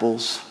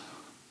disciples,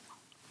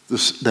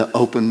 the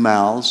open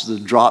mouths, the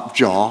dropped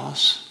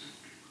jaws,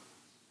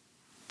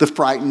 the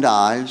frightened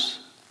eyes,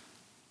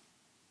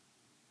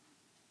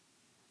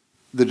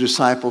 the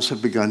disciples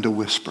have begun to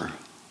whisper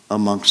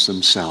amongst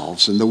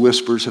themselves, and the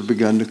whispers have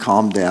begun to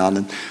calm down,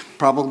 and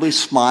probably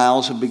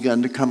smiles have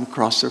begun to come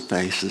across their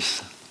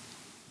faces.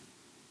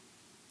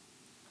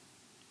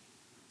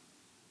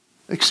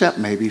 Except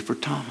maybe for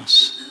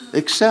Thomas.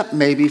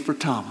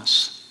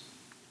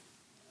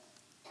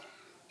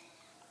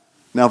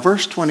 Now,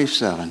 verse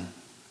 27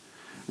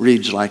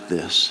 reads like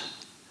this.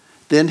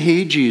 Then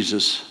he,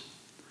 Jesus,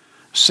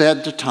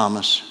 said to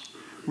Thomas,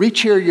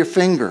 reach here your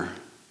finger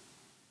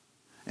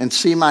and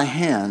see my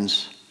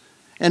hands,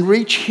 and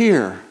reach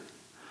here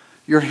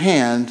your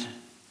hand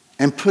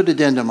and put it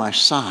into my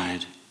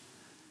side.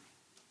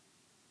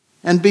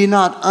 And be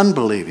not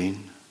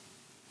unbelieving,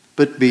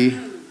 but be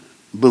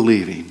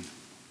believing.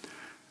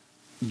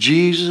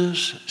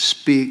 Jesus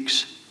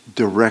speaks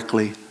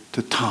directly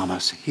to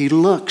Thomas. He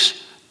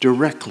looks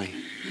directly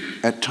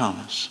at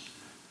Thomas.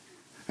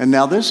 And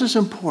now this is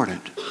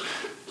important.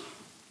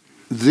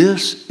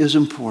 This is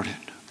important.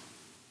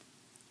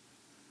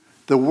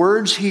 The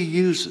words he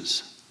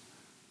uses.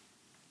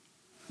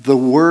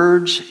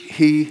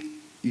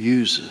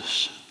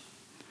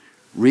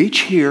 Reach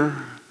here,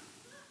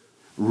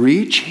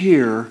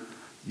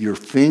 your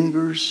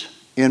fingers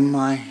in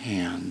my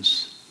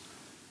hands,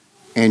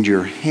 and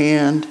your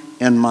hand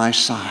in my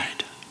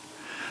side.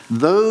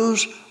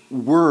 Those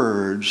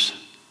words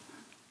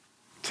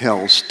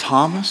tells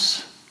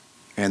Thomas,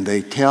 and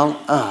they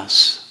tell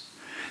us,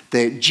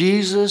 that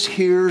Jesus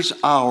hears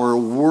our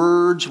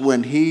words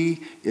when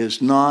he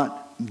is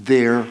not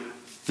there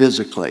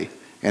physically.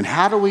 And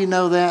how do we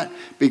know that?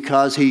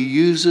 Because he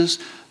uses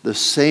the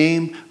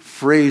same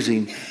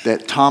phrasing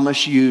that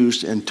Thomas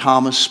used, and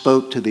Thomas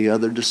spoke to the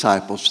other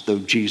disciples, though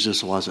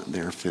Jesus wasn't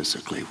there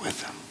physically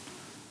with them.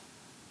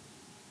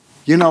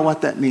 You know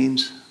what that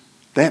means?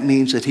 That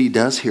means that he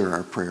does hear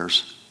our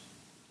prayers.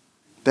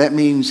 That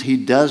means he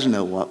does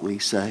know what we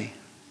say.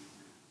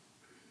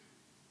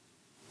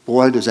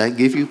 Boy, does that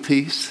give you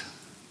peace?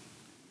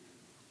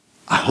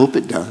 I hope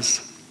it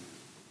does.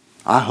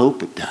 I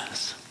hope it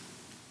does.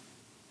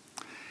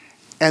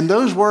 And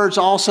those words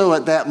also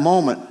at that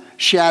moment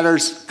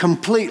shatters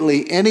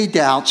completely any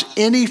doubts,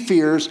 any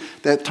fears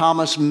that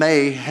Thomas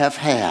may have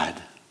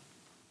had.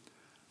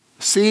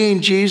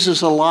 Seeing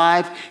Jesus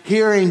alive,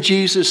 hearing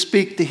Jesus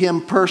speak to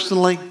him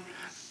personally,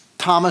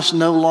 Thomas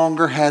no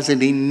longer has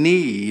any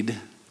need,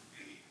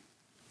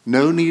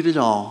 no need at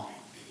all,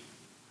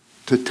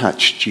 to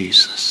touch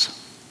Jesus.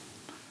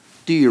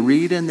 Do you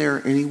read in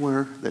there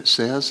anywhere that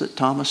says that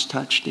Thomas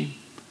touched him?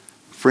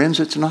 Friends,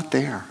 it's not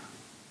there.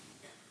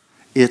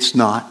 It's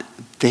not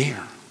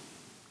there.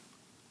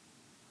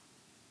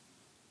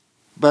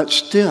 But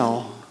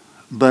still,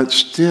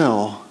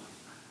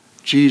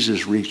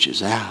 Jesus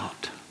reaches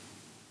out.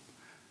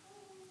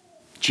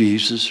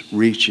 Jesus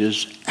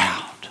reaches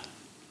out.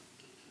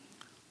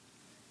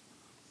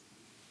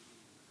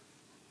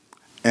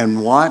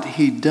 And what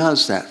he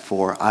does that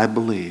for, I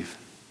believe,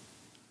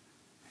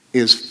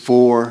 is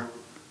for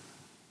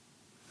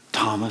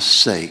Thomas'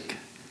 sake.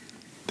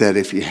 That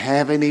if you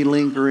have any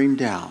lingering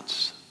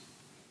doubts,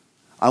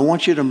 I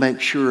want you to make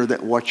sure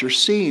that what you're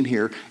seeing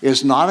here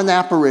is not an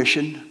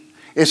apparition.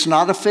 It's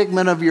not a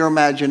figment of your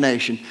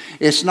imagination.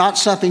 It's not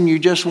something you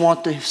just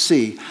want to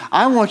see.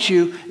 I want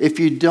you, if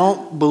you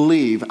don't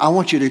believe, I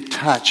want you to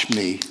touch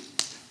me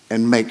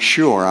and make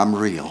sure I'm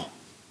real.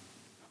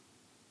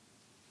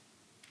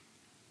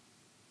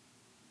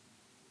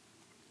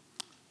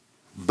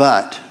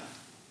 But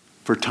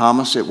for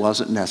Thomas, it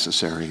wasn't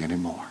necessary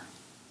anymore.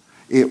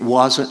 It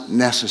wasn't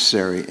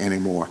necessary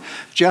anymore.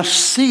 Just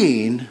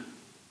seeing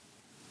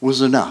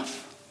was enough.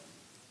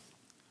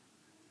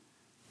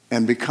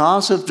 And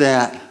because of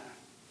that,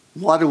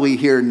 what do we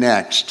hear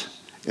next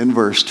in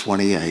verse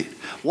 28?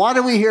 What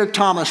do we hear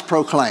Thomas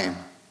proclaim?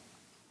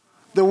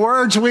 The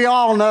words we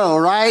all know,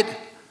 right?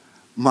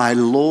 My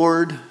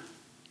Lord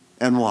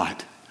and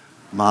what?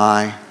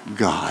 My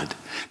God.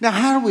 Now,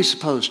 how do we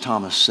suppose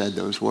Thomas said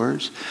those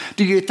words?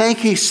 Do you think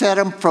he said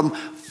them from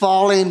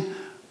falling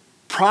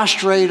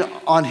prostrate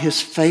on his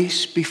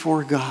face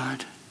before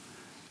God?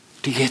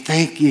 Do you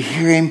think you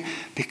hear him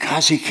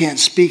because he can't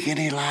speak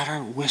any louder,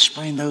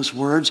 whispering those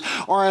words?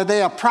 Or are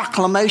they a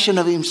proclamation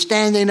of him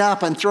standing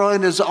up and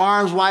throwing his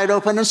arms wide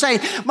open and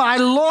saying, my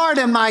Lord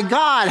and my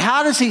God?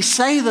 How does he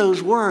say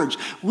those words?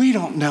 We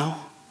don't know.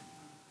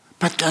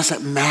 But does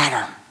it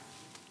matter?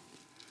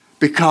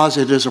 Because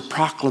it is a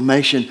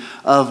proclamation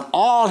of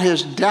all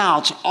his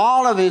doubts,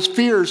 all of his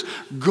fears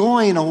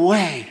going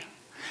away.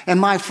 And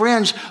my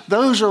friends,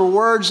 those are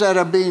words that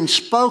are being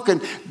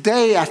spoken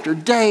day after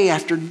day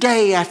after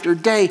day after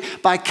day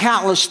by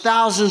countless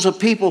thousands of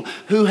people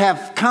who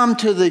have come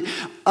to the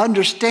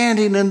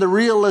understanding and the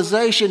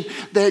realization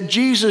that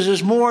Jesus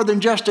is more than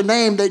just a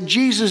name, that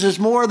Jesus is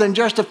more than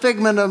just a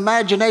figment of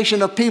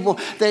imagination of people,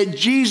 that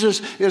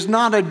Jesus is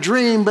not a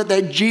dream, but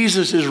that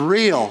Jesus is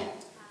real.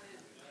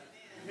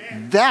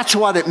 That's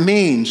what it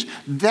means.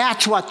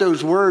 That's what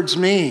those words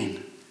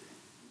mean.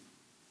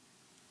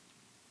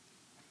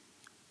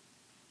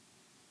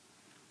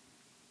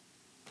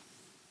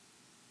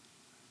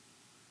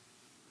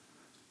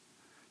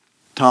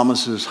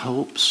 Thomas's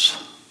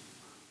hopes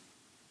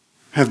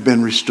have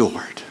been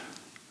restored.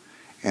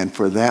 And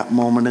for that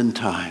moment in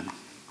time,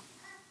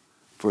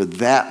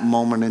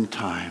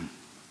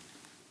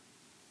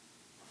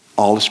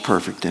 all is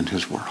perfect in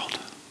his world.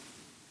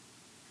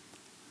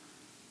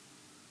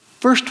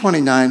 Verse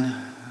 29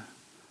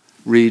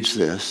 reads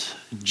this: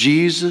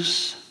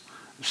 Jesus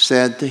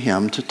said to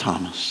him, to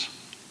Thomas,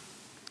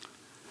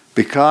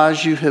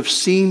 because you have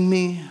seen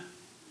me,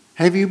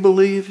 have you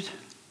believed?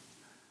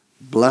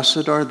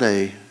 Blessed are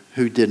they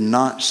who did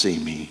not see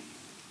me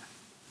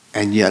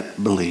and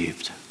yet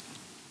believed.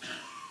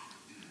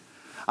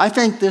 I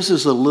think this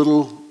is a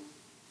little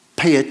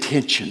Pay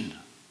attention.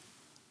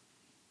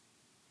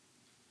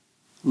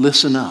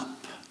 Listen up.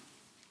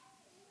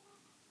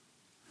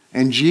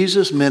 And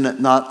Jesus meant it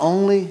not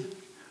only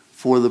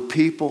for the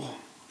people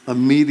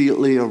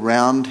immediately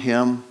around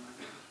him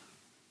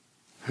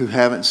who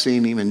haven't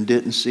seen him and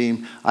didn't see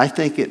him. I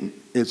think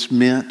it's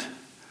meant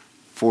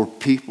for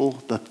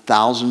people, the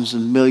thousands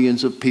and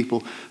millions of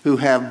people who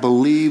have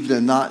believed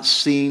and not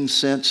seen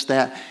since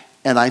that.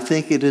 And I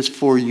think it is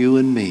for you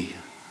and me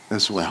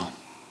as well.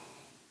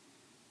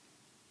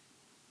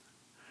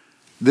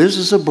 This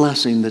is a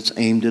blessing that's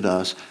aimed at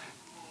us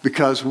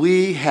because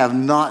we have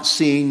not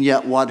seen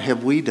yet. What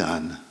have we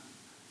done?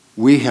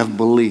 We have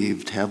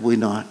believed, have we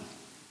not?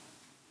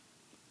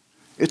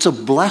 It's a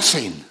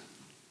blessing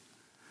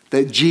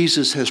that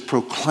Jesus has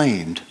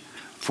proclaimed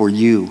for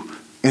you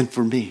and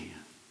for me.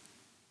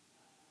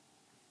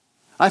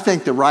 I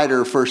think the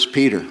writer of 1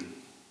 Peter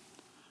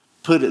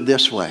put it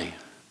this way.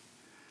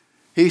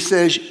 He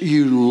says,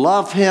 you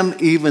love him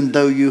even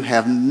though you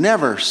have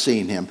never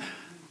seen him.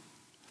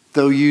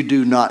 Though you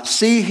do not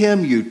see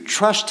him, you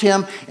trust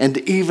him, and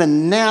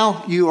even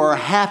now you are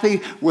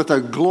happy with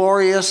a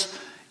glorious,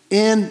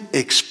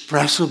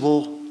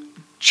 inexpressible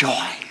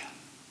joy.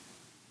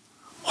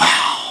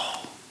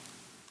 Wow.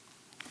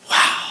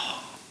 Wow.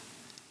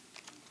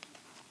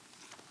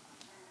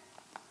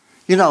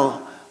 You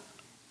know,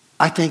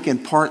 I think in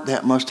part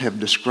that must have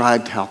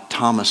described how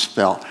Thomas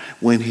felt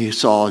when he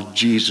saw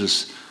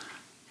Jesus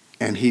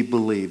and he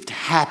believed,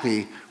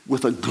 happy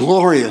with a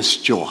glorious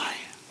joy.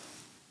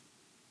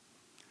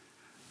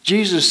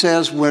 Jesus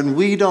says when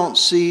we don't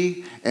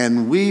see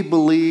and we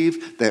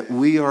believe that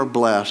we are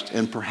blessed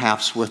and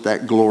perhaps with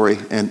that glory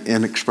and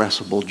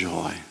inexpressible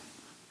joy.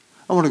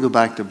 I want to go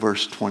back to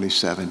verse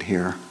 27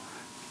 here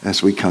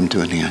as we come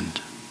to an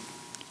end.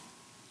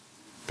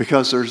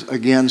 Because there's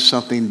again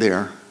something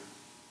there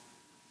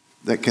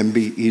that can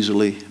be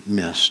easily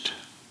missed.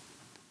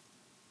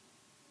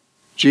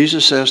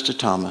 Jesus says to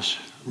Thomas,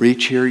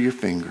 reach here your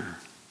finger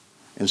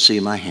and see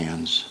my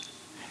hands,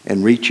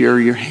 and reach here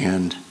your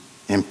hand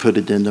and put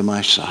it into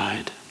my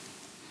side.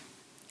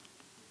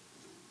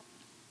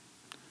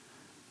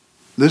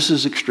 This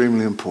is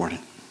extremely important.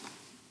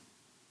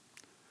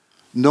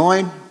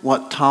 Knowing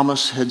what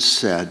Thomas had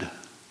said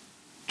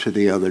to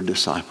the other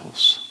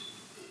disciples.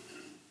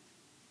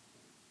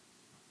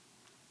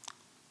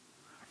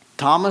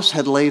 Thomas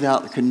had laid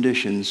out the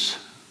conditions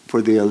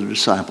for the other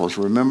disciples.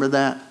 Remember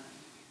that?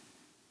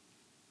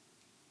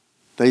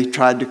 They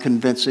tried to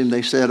convince him.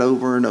 They said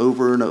over and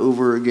over and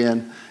over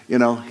again, you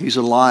know, he's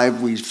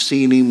alive, we've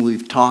seen him,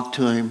 we've talked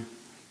to him.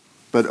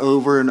 But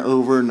over and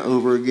over and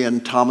over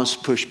again, Thomas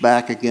pushed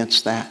back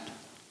against that.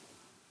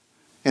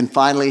 And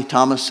finally,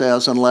 Thomas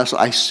says, unless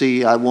I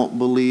see, I won't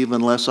believe.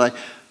 Unless I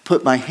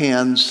put my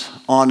hands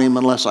on him,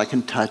 unless I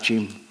can touch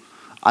him,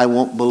 I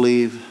won't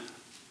believe.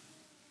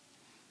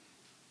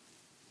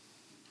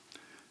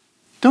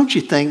 Don't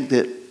you think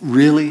that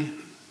really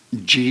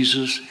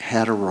Jesus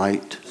had a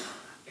right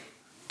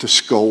to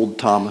scold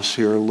Thomas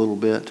here a little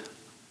bit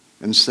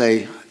and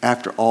say,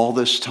 after all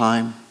this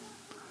time,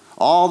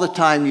 all the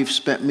time you've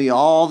spent me,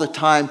 all the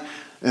time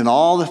and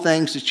all the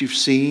things that you've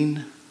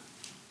seen,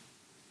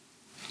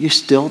 you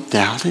still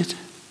doubted?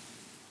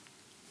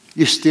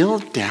 You still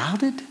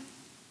doubted?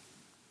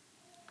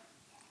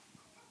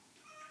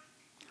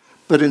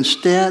 But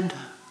instead,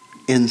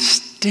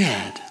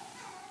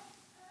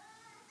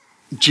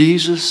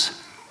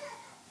 Jesus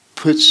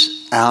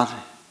puts out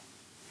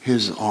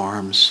his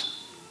arms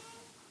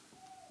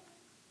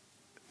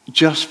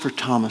just for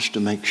Thomas to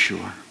make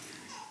sure.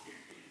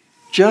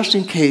 Just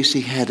in case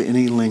he had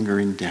any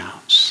lingering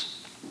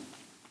doubts.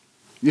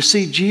 You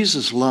see,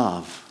 Jesus'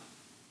 love,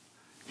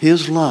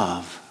 his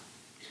love,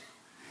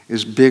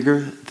 is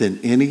bigger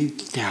than any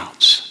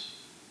doubts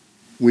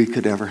we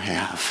could ever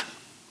have.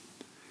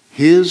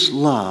 His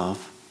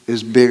love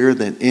is bigger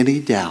than any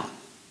doubt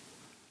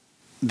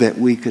that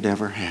we could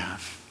ever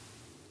have.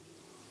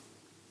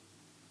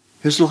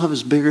 His love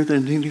is bigger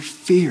than any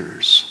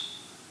fears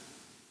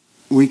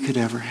we could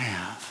ever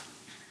have.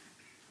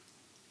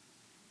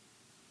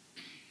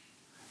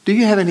 Do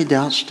you have any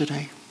doubts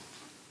today?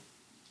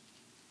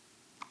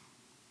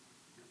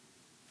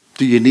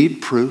 Do you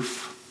need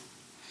proof?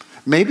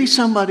 Maybe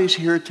somebody's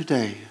here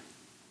today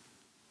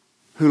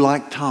who,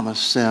 like Thomas,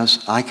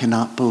 says, I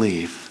cannot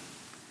believe.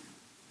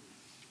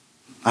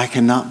 I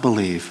cannot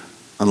believe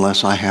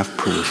unless I have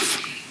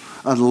proof.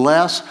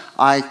 Unless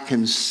I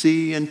can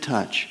see and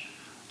touch,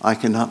 I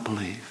cannot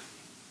believe.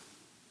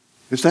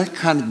 Is that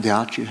kind of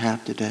doubt you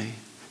have today?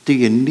 Do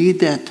you need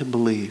that to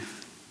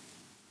believe?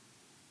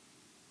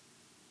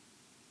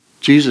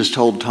 Jesus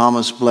told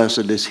Thomas,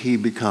 blessed is he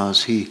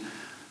because he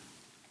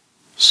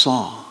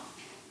saw.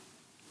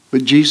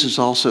 But Jesus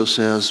also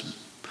says,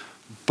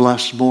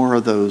 blessed more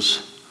are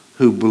those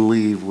who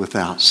believe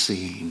without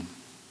seeing.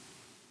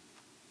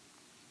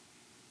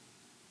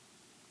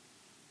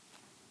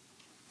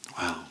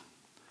 Wow.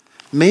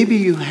 Maybe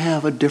you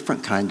have a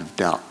different kind of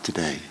doubt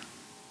today.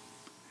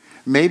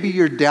 Maybe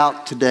your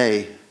doubt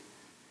today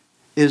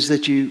is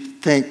that you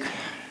think,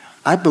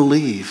 I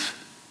believe,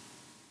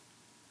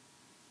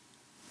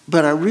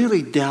 But I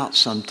really doubt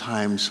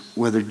sometimes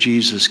whether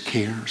Jesus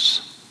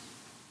cares.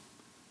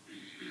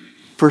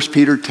 1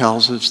 Peter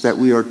tells us that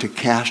we are to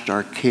cast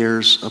our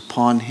cares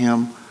upon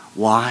him.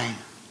 Why?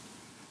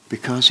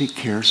 Because he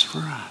cares for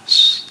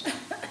us.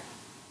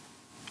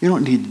 You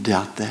don't need to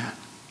doubt that.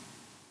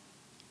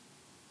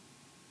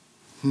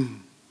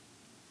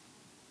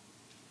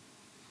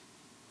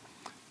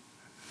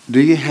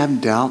 Do you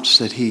have doubts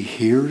that he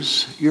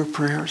hears your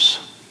prayers?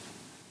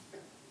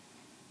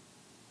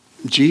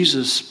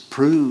 Jesus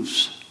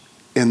proves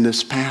in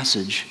this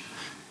passage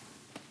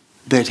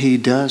that he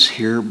does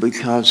hear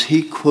because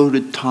he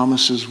quoted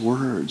Thomas's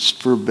words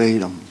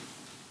verbatim.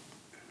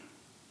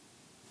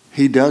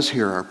 He does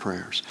hear our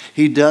prayers.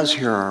 He does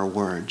hear our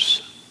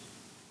words.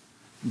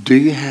 Do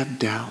you have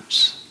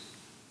doubts?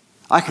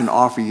 I can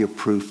offer you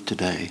proof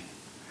today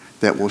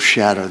that will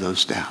shatter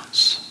those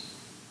doubts.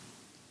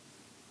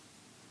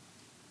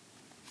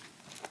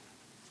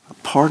 A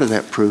part of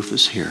that proof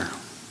is here.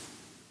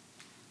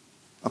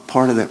 A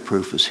part of that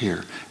proof is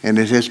here. And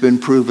it has been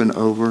proven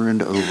over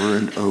and over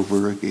and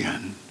over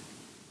again.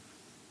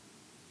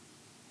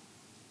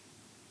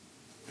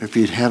 If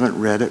you haven't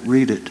read it,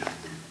 read it.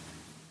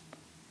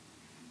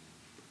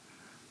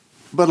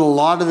 But a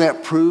lot of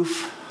that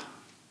proof,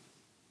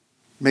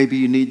 maybe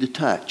you need to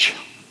touch.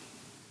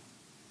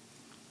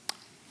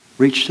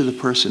 Reach to the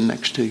person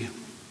next to you.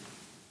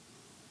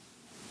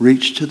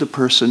 Reach to the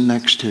person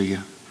next to you.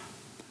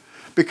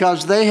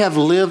 Because they have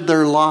lived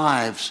their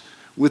lives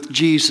with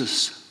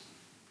Jesus.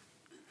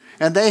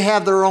 And they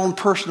have their own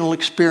personal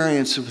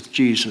experience with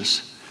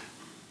Jesus.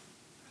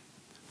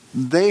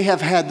 They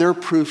have had their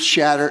proof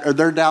shattered, or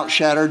their doubt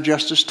shattered,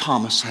 just as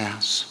Thomas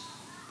has.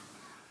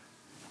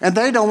 And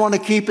they don't want to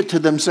keep it to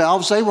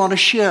themselves. They want to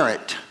share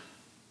it.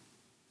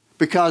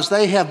 Because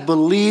they have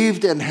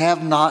believed and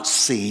have not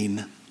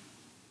seen.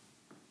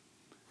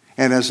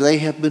 And as they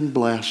have been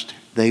blessed,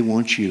 they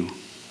want you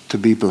to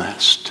be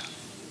blessed.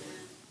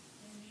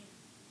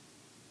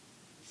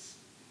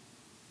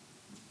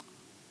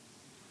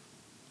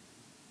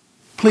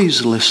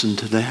 Please listen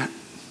to that.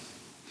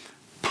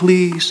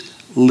 Please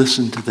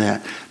listen to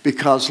that.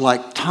 Because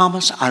like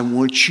Thomas, I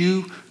want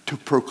you to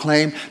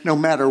proclaim, no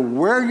matter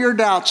where your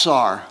doubts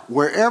are,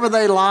 wherever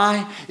they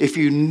lie, if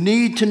you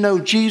need to know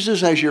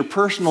Jesus as your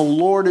personal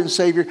Lord and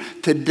Savior,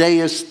 today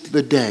is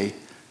the day.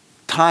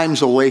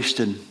 Time's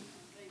a-wasting.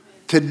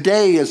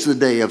 Today is the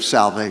day of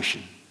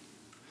salvation.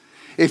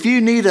 If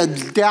you need a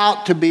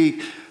doubt to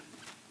be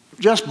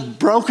just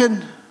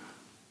broken,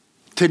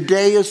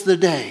 today is the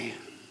day.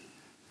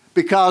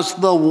 Because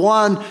the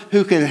one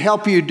who can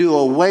help you do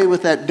away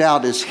with that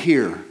doubt is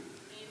here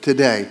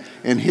today.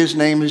 And his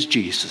name is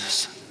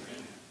Jesus.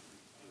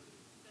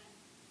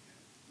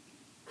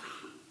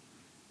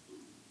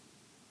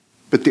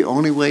 But the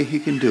only way he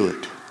can do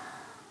it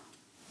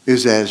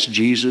is as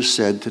Jesus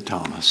said to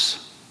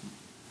Thomas.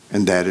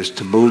 And that is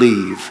to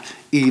believe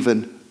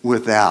even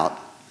without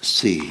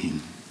seeing.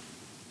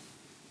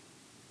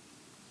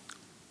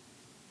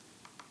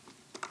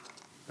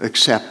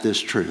 Accept this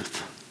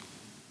truth.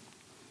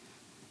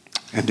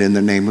 And in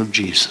the name of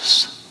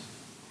Jesus,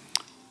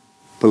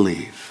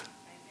 believe.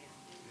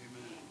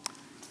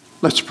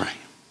 Let's pray.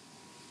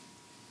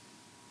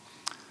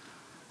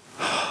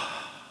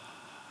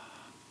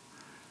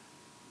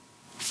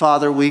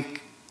 Father, we,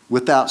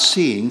 without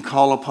seeing,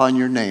 call upon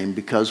your name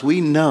because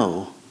we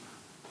know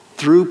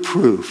through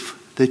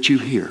proof that you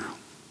hear.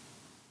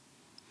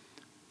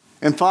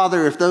 And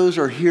Father, if those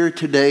are here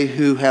today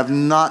who have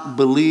not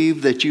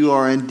believed that you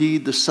are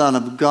indeed the Son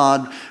of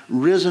God,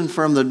 risen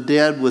from the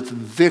dead with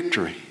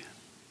victory,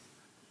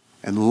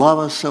 and love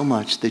us so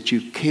much that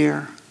you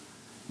care,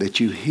 that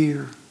you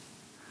hear,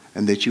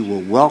 and that you will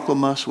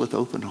welcome us with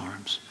open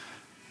arms.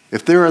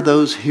 If there are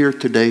those here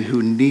today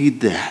who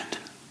need that,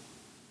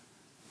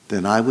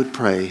 then I would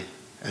pray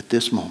at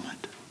this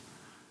moment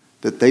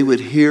that they would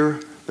hear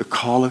the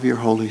call of your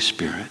Holy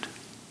Spirit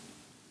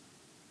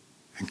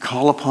and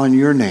call upon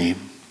your name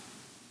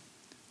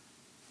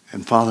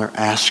and, Father,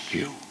 ask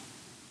you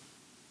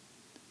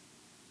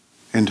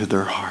into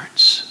their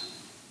hearts.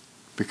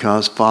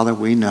 Because, Father,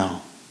 we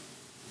know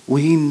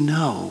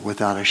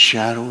without a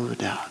shadow of a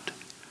doubt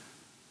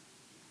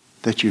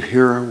that you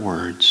hear our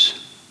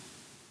words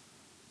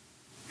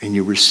and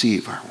you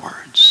receive our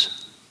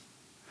words.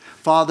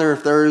 Father,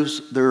 if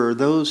there are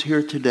those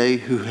here today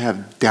who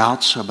have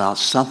doubts about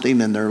something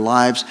in their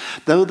lives,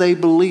 though they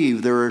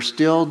believe, there are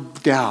still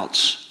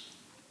doubts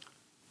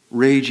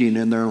raging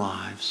in their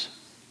lives.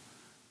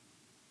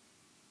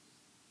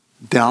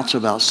 Doubts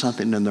about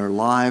something in their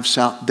lives,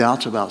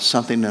 doubts about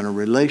something in a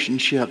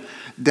relationship,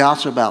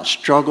 doubts about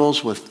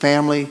struggles with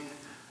family,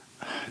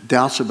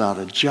 doubts about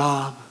a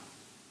job,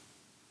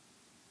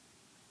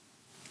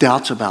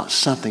 doubts about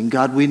something.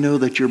 God, we know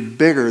that you're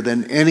bigger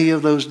than any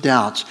of those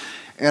doubts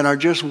and are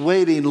just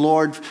waiting,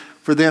 Lord,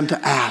 for them to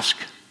ask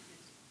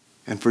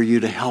and for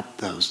you to help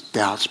those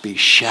doubts be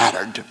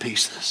shattered to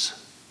pieces.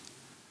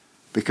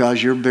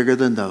 Because you're bigger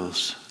than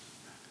those.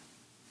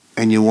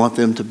 And you want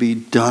them to be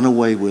done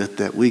away with,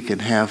 that we can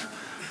have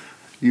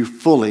you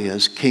fully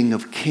as King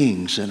of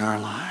Kings in our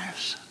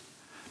lives.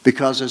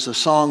 Because as the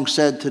song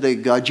said today,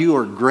 God, you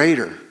are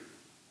greater.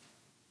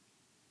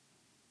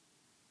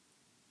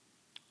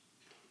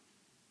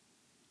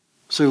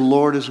 So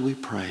Lord, as we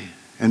pray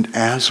and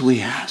as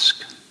we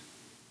ask,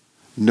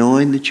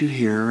 knowing that you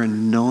hear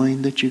and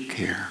knowing that you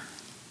care,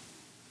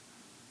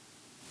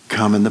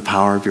 come in the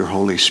power of your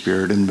Holy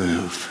Spirit and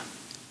move.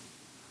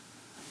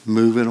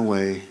 Move in a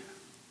way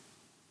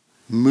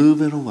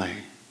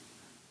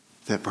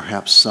that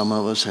perhaps some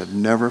of us have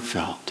never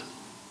felt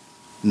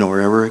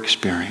nor ever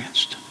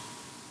experienced.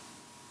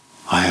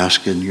 I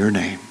ask in your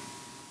name,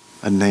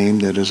 a name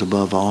that is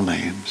above all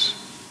names.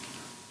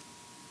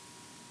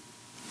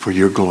 For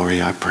your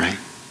glory I pray.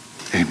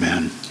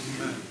 Amen.